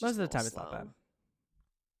either. It was Most just of a the time, little it's not slow. bad.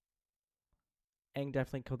 Aang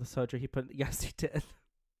definitely killed the soldier. He put yes, he did.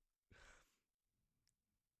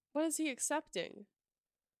 What is he accepting?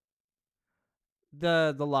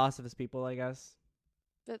 The loss of his people, I guess.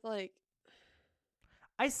 But like,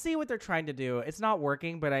 I see what they're trying to do. It's not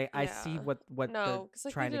working, but I see yeah. what they're No, because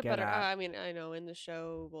like they trying did to it get better. at. I mean, I know in the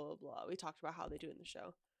show, blah blah blah. We talked about how they do it in the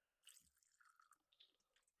show.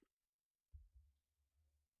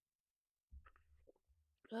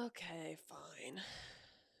 Okay, fine.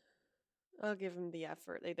 I'll give them the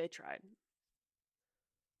effort. They tried.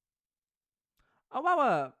 Oh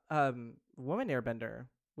wow, woman airbender.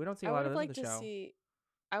 We don't see I a would lot of have them in liked the to show. see.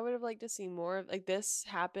 I would have liked to see more of like this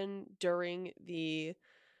happen during the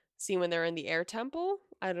scene when they're in the air temple.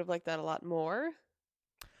 I'd have liked that a lot more.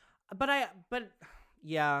 But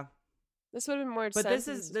yeah, This would have been more but sense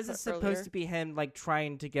if this was this put is supposed earlier. to be him like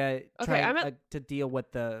trying to Okay, I meant, to deal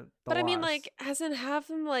with the but I mean, loss. like, as in have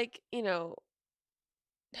them like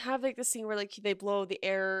have like the scene where like they blow the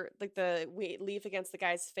air like the leaf against the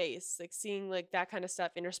guy's face, like seeing like that kind of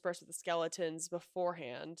stuff interspersed with the skeletons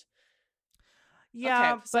beforehand. Okay,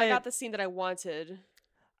 Yeah, so I got but the scene that I wanted.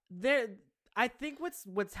 there I think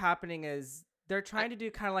what's happening is they're I, trying to do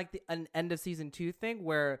kind of like an end of season 2 thing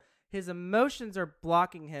where his emotions are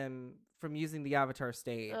blocking him from using the avatar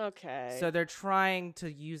state. okay, So they're trying to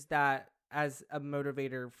use that as a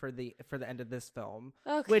motivator for the end of this film,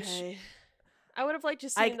 which okay. I would have liked to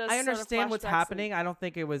seen those I sort of understand what's flashbacks and happening. I don't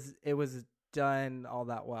think it was done all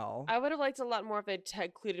that well. I would have liked a lot more if they'd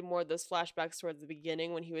included more of those flashbacks towards the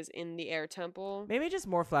beginning when he was in the air temple. Maybe just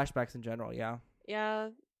more flashbacks in general, yeah. Yeah,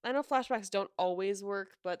 I know flashbacks don't always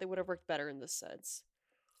work, but they would have worked better in this sense.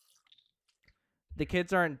 The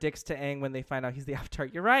kids aren't dicks to Aang when they find out he's the avatar.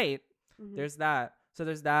 You're right. Hmm. There's that. So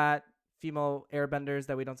there's that female airbenders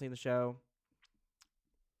that we don't see in the show.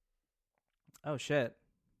 Oh shit.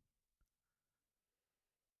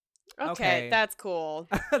 Okay, Okay. that's cool.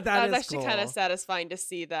 That That was is actually kind of cool. satisfying to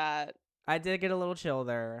see that. I did get a little chill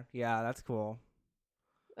there. Yeah, that's cool.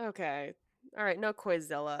 Okay. All right, no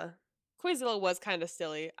Koizilla. Koizilla was kind of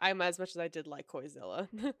silly. I'm as much as I did like Koizilla.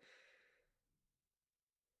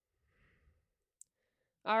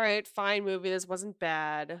 All right, fine movie. This wasn't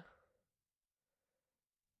bad.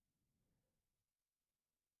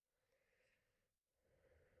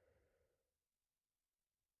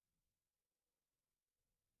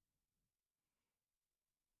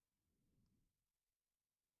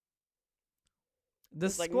 The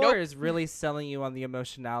It's like, score nope. is really selling you on the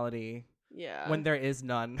emotionality Yeah. when there is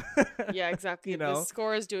none. Yeah, exactly. You The know?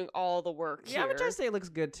 score is doing all the work Yeah, which I here. say looks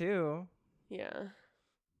good too. Yeah.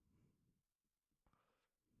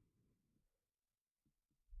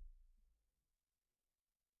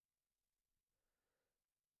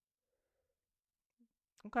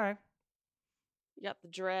 Okay. You got the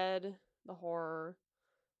dread, the horror.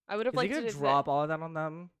 I would have Is he liked gonna it if that. drop all of that on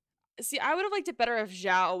them? See, I would have liked it better if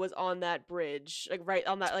Zhao was on that bridge, like right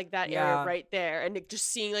on that like that area Yeah. right there, and just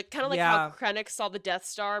seeing like kind of like how Yeah. Krennic saw the Death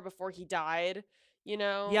Star before he died,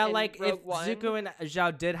 Yeah, in like if Rogue One, Zuko and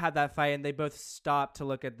Zhao did have that fight and they both stopped to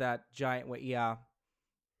look at that giant wait, yeah.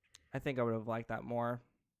 I think I would have liked that more.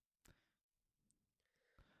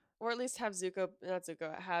 or at least have not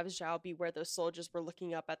Zuko, have Zhao be where those soldiers were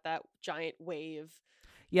looking up at that giant wave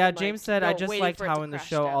Yeah, and James like said I just waiting liked for it to how in the crash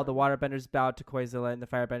show all the down, waterbenders bowed to Koizilla and the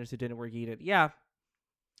firebenders who didn't were yeeted. Yeah.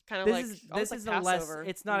 kind of like almost This like is a less Passover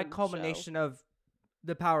it's in not a the show. culmination of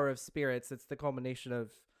the power of spirits, it's the culmination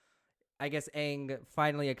of I guess Aang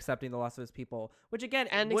finally accepting the loss of his people, which again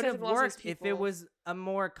it And would accepting have the loss of his worked if it people. was a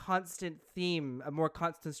more constant theme, a more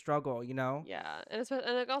constant struggle, you know? Yeah, and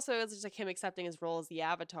like also it's just like him accepting his role as the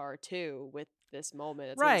Avatar too. With this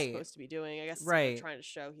moment, it's what he's Right. supposed to be doing. I guess it's what they're Right. trying to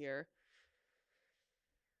show here.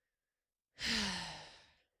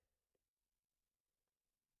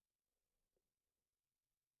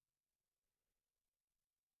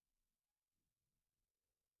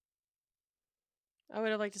 I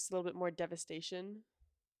would have liked just a little bit more devastation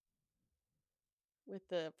with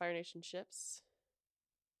the Fire Nation ships.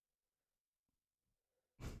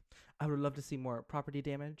 I would love to see more property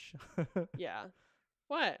damage. Yeah.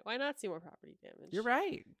 What? Why not see more property You're damage?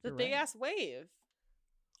 right. The You're big right. ass wave.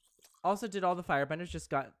 Also, did all the firebenders just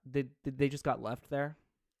got did they just got left there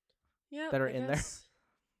Yeah, that are I in there? guess.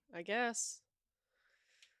 I guess.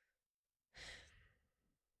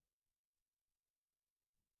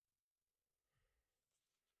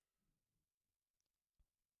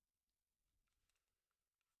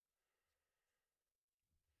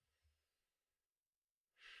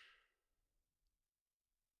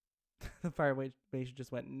 The fire nation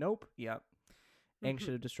just went nope. Yep. Aang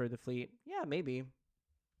should have destroyed the fleet. Yeah, maybe.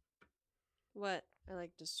 What? I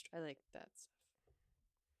like that stuff.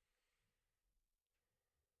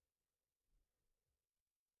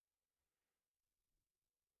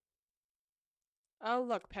 Oh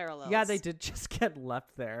look, Yeah, they parallels. did just get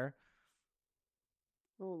left there.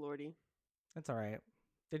 Oh, Lordy. That's all right.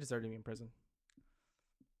 They deserve to be in prison.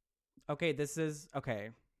 Okay, this is okay.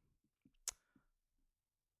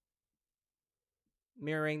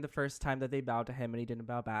 Mirroring the first time that they bowed to him and he didn't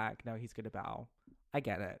bow back. Now he's gonna bow. I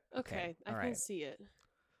get it. Okay, I all can right. see it.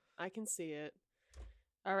 I can see it.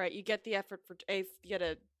 All right, you get the effort for A. You get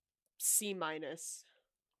a C minus.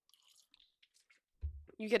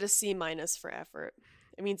 You get a C minus for effort.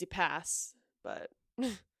 It means you pass, but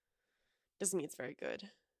doesn't mean it's very good.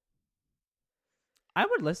 I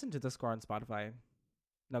would listen to the score on Spotify.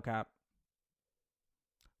 No cap.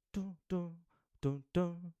 Dun, dun, dun,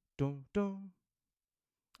 dun, dun, dun.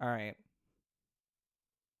 All right.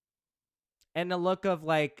 And the look of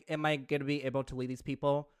like, am I going to be able to lead these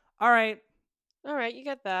people? All right. All right, you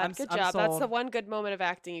get that. Good job. That's the one good moment of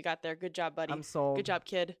acting you got there. Good job, buddy. I'm sold. Good job,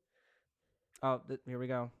 kid. Oh, here we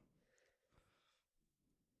go.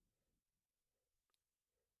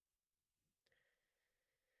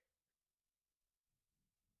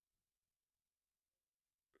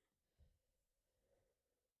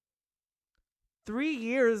 Three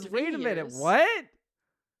years? Wait a minute. What?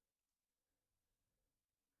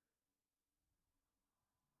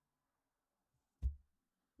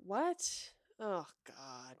 What? Oh,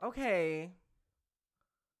 God. Okay.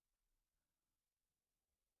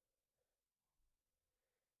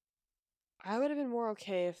 I would have been more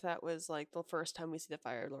okay if that was like the first time we see the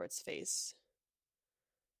Fire Lord's face.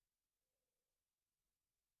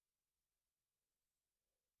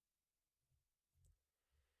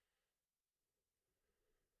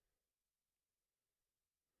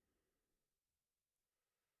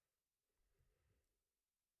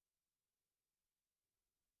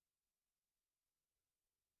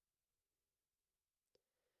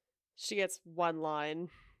 She gets one line,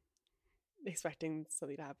 expecting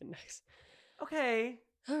something to happen next. Okay.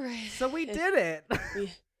 All right. So we did it.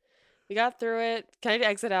 we got through it. Can I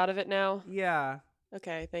exit out of it now? Yeah.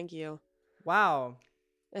 Okay, thank you. Wow.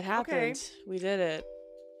 It happened. Okay. We did it.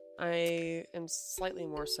 I am slightly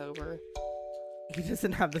more sober. He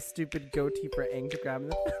doesn't have the stupid goatee for Instagram in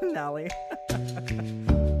the finale.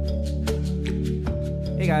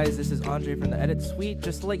 Hey guys, this is Andre from the Edit Suite.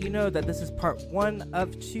 Just to let you know that this is part 1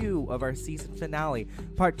 of 2 of our season finale.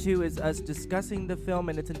 Part 2 is us discussing the film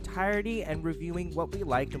in its entirety and reviewing what we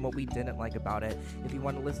liked and what we didn't like about it. If you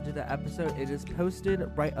want to listen to the episode, it is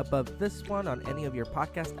posted right above this one on any of your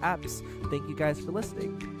podcast apps. Thank you guys for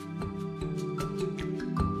listening.